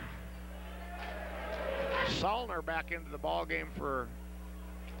 1-on-1. Salner back into the ball game for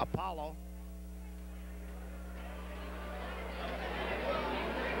Apollo.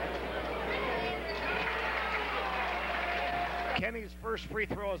 Kenny's first free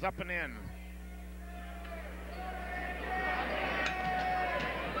throw is up and in.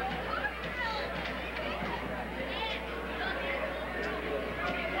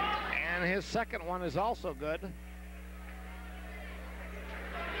 And his second one is also good.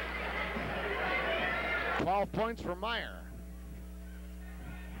 12 points for Meyer.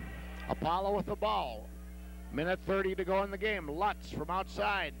 Apollo with the ball. Minute 30 to go in the game. Lutz from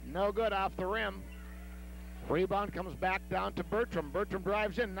outside. No good off the rim. Rebound comes back down to Bertram. Bertram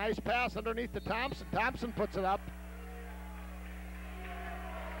drives in. Nice pass underneath to Thompson. Thompson puts it up.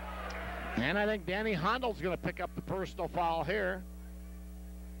 And I think Danny Hondel's going to pick up the personal foul here.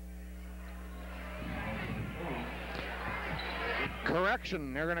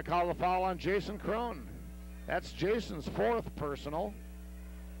 Correction, they're going to call the foul on Jason Crone. That's Jason's fourth personal.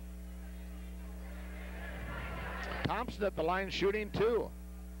 Thompson at the line shooting 2.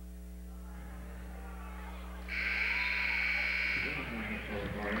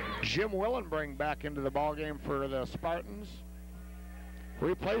 Jim Willenbring back into the ballgame for the Spartans.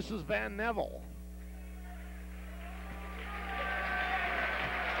 Replaces Van Neville.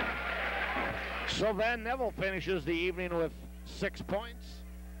 So Van Neville finishes the evening with 6 points.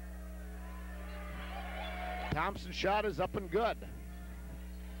 Thompson's shot is up and good.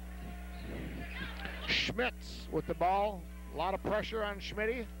 Schmitz with the ball. A lot of pressure on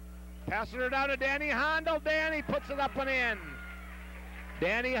Schmitty. Passing her down to Danny Hondo. Danny puts it up and in.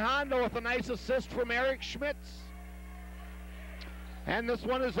 Danny Hondo with a nice assist from Eric Schmitz. And this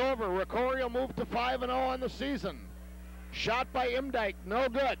one is over. ROCORI will move to 5-0 on the season. Shot by Imdyke, no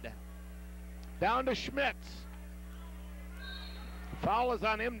good. Down to Schmitz. Foul is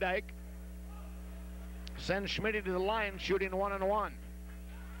on Imdyke. Sends Schmitty to the line, shooting 1-on-1.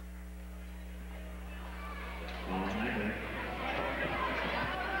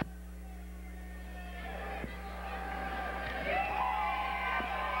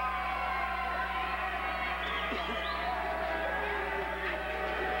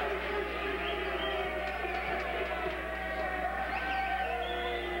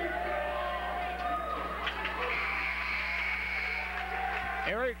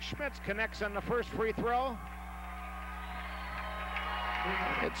 Eric Schmitz connects on the first free throw.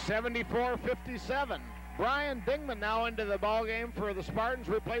 It's 74-57. Brian Dingman now into the ballgame for the Spartans,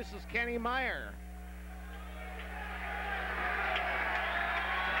 replaces Kenny Meyer.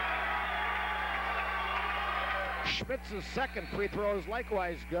 Schmitz's second free throw is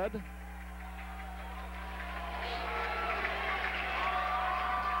likewise good.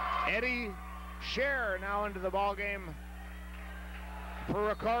 Eddie Scher now into the ballgame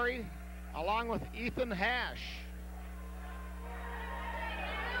for ROCORI, along with Ethan Hash.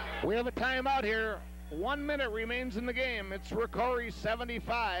 We have a timeout here. 1 minute remains in the game. It's ROCORI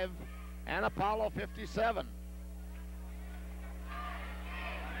 75 and Apollo 57.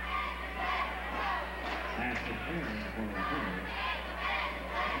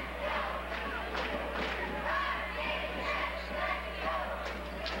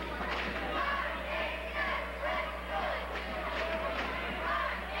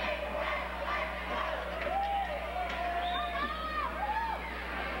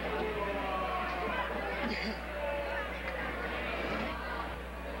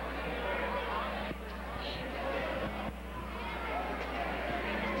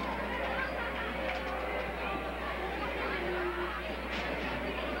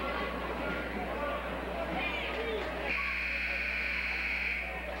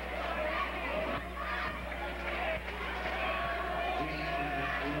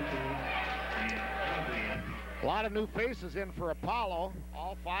 A lot of new faces in for Apollo,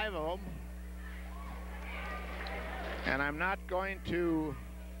 all 5 of them. And I'm not going to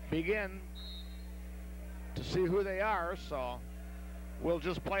begin to see who they are, so we'll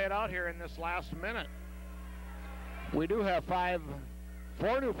just play it out here in this last minute. We do have 4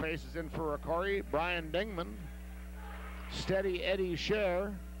 new faces in for ROCORI. Brian Dingman, Steady Eddie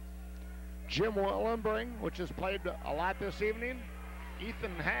Scher, Jim Willenbring, which has played a lot this evening,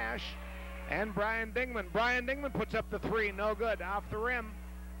 Ethan Hash, and Brian Dingman. Brian Dingman puts up the 3, no good, off the rim.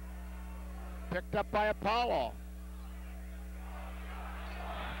 Picked up by Apollo.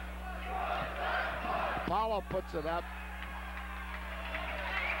 Apollo puts it up.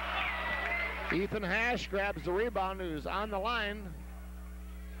 Ethan Hash grabs the rebound, who's on the line.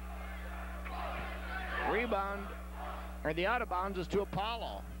 Rebound, or the out of bounds, is to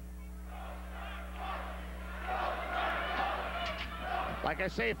Apollo. Like I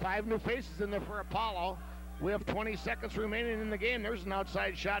say, 5 new faces in there for Apollo. We have 20 seconds remaining in the game. There's an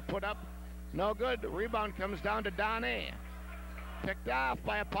outside shot put up. No good. Rebound comes down to Donnie. Picked off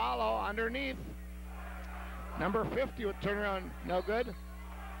by Apollo underneath. Number 50 with turnaround, no good.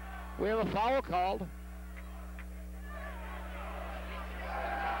 We have a foul called.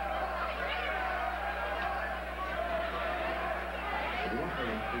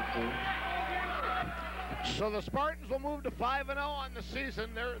 So the Spartans will move to 5-0 on the season.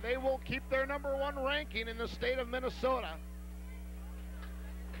 They will keep their #1 ranking in the state of Minnesota.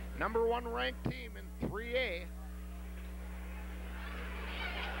 #1 ranked team in 3A.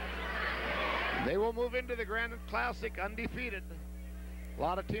 They will move into the Grand Classic undefeated. A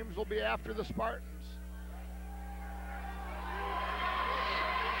lot of teams will be after the Spartans.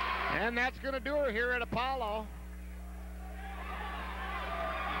 And that's going to do her here at Apollo.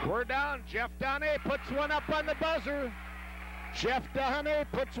 We're down. Jeff Donne puts one up on the buzzer. Jeff Donne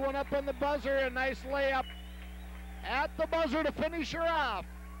puts one up on the buzzer. A nice layup at the buzzer to finish her off.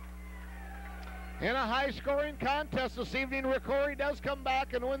 In a high-scoring contest this evening, ROCORI does come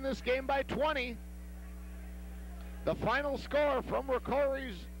back and win this game by 20. The final score from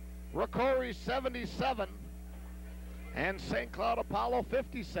ROCORI 77 and St. Cloud Apollo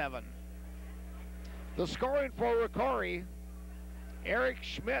 57. The scoring for ROCORI, Eric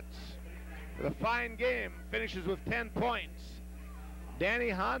Schmitz, with a fine game, finishes with 10 points. Danny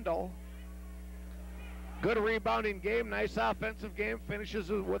Hondo, good rebounding game, nice offensive game,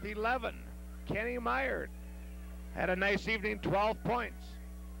 finishes with 11. Kenny Meyer had a nice evening, 12 points.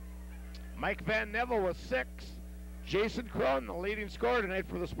 Mike Van Neville with 6. Jason Crone, the leading scorer tonight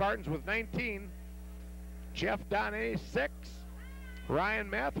for the Spartans, with 19. Jeff Donne, 6. Ryan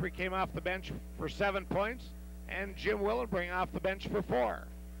Mathry came off the bench for 7 points. And Jim Willenbring off the bench for 4.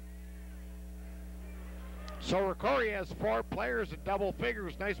 So ROCORI has 4 players at double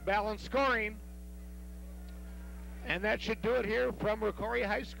figures. Nice balanced scoring. And that should do it here from ROCORI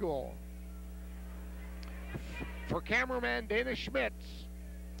High School. For cameraman Dana Schmitz,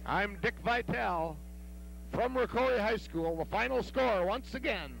 I'm Dick Vitale from ROCORI High School. The final score, once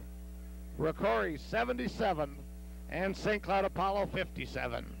again, ROCORI 77 and St. Cloud Apollo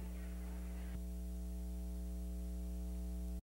 57.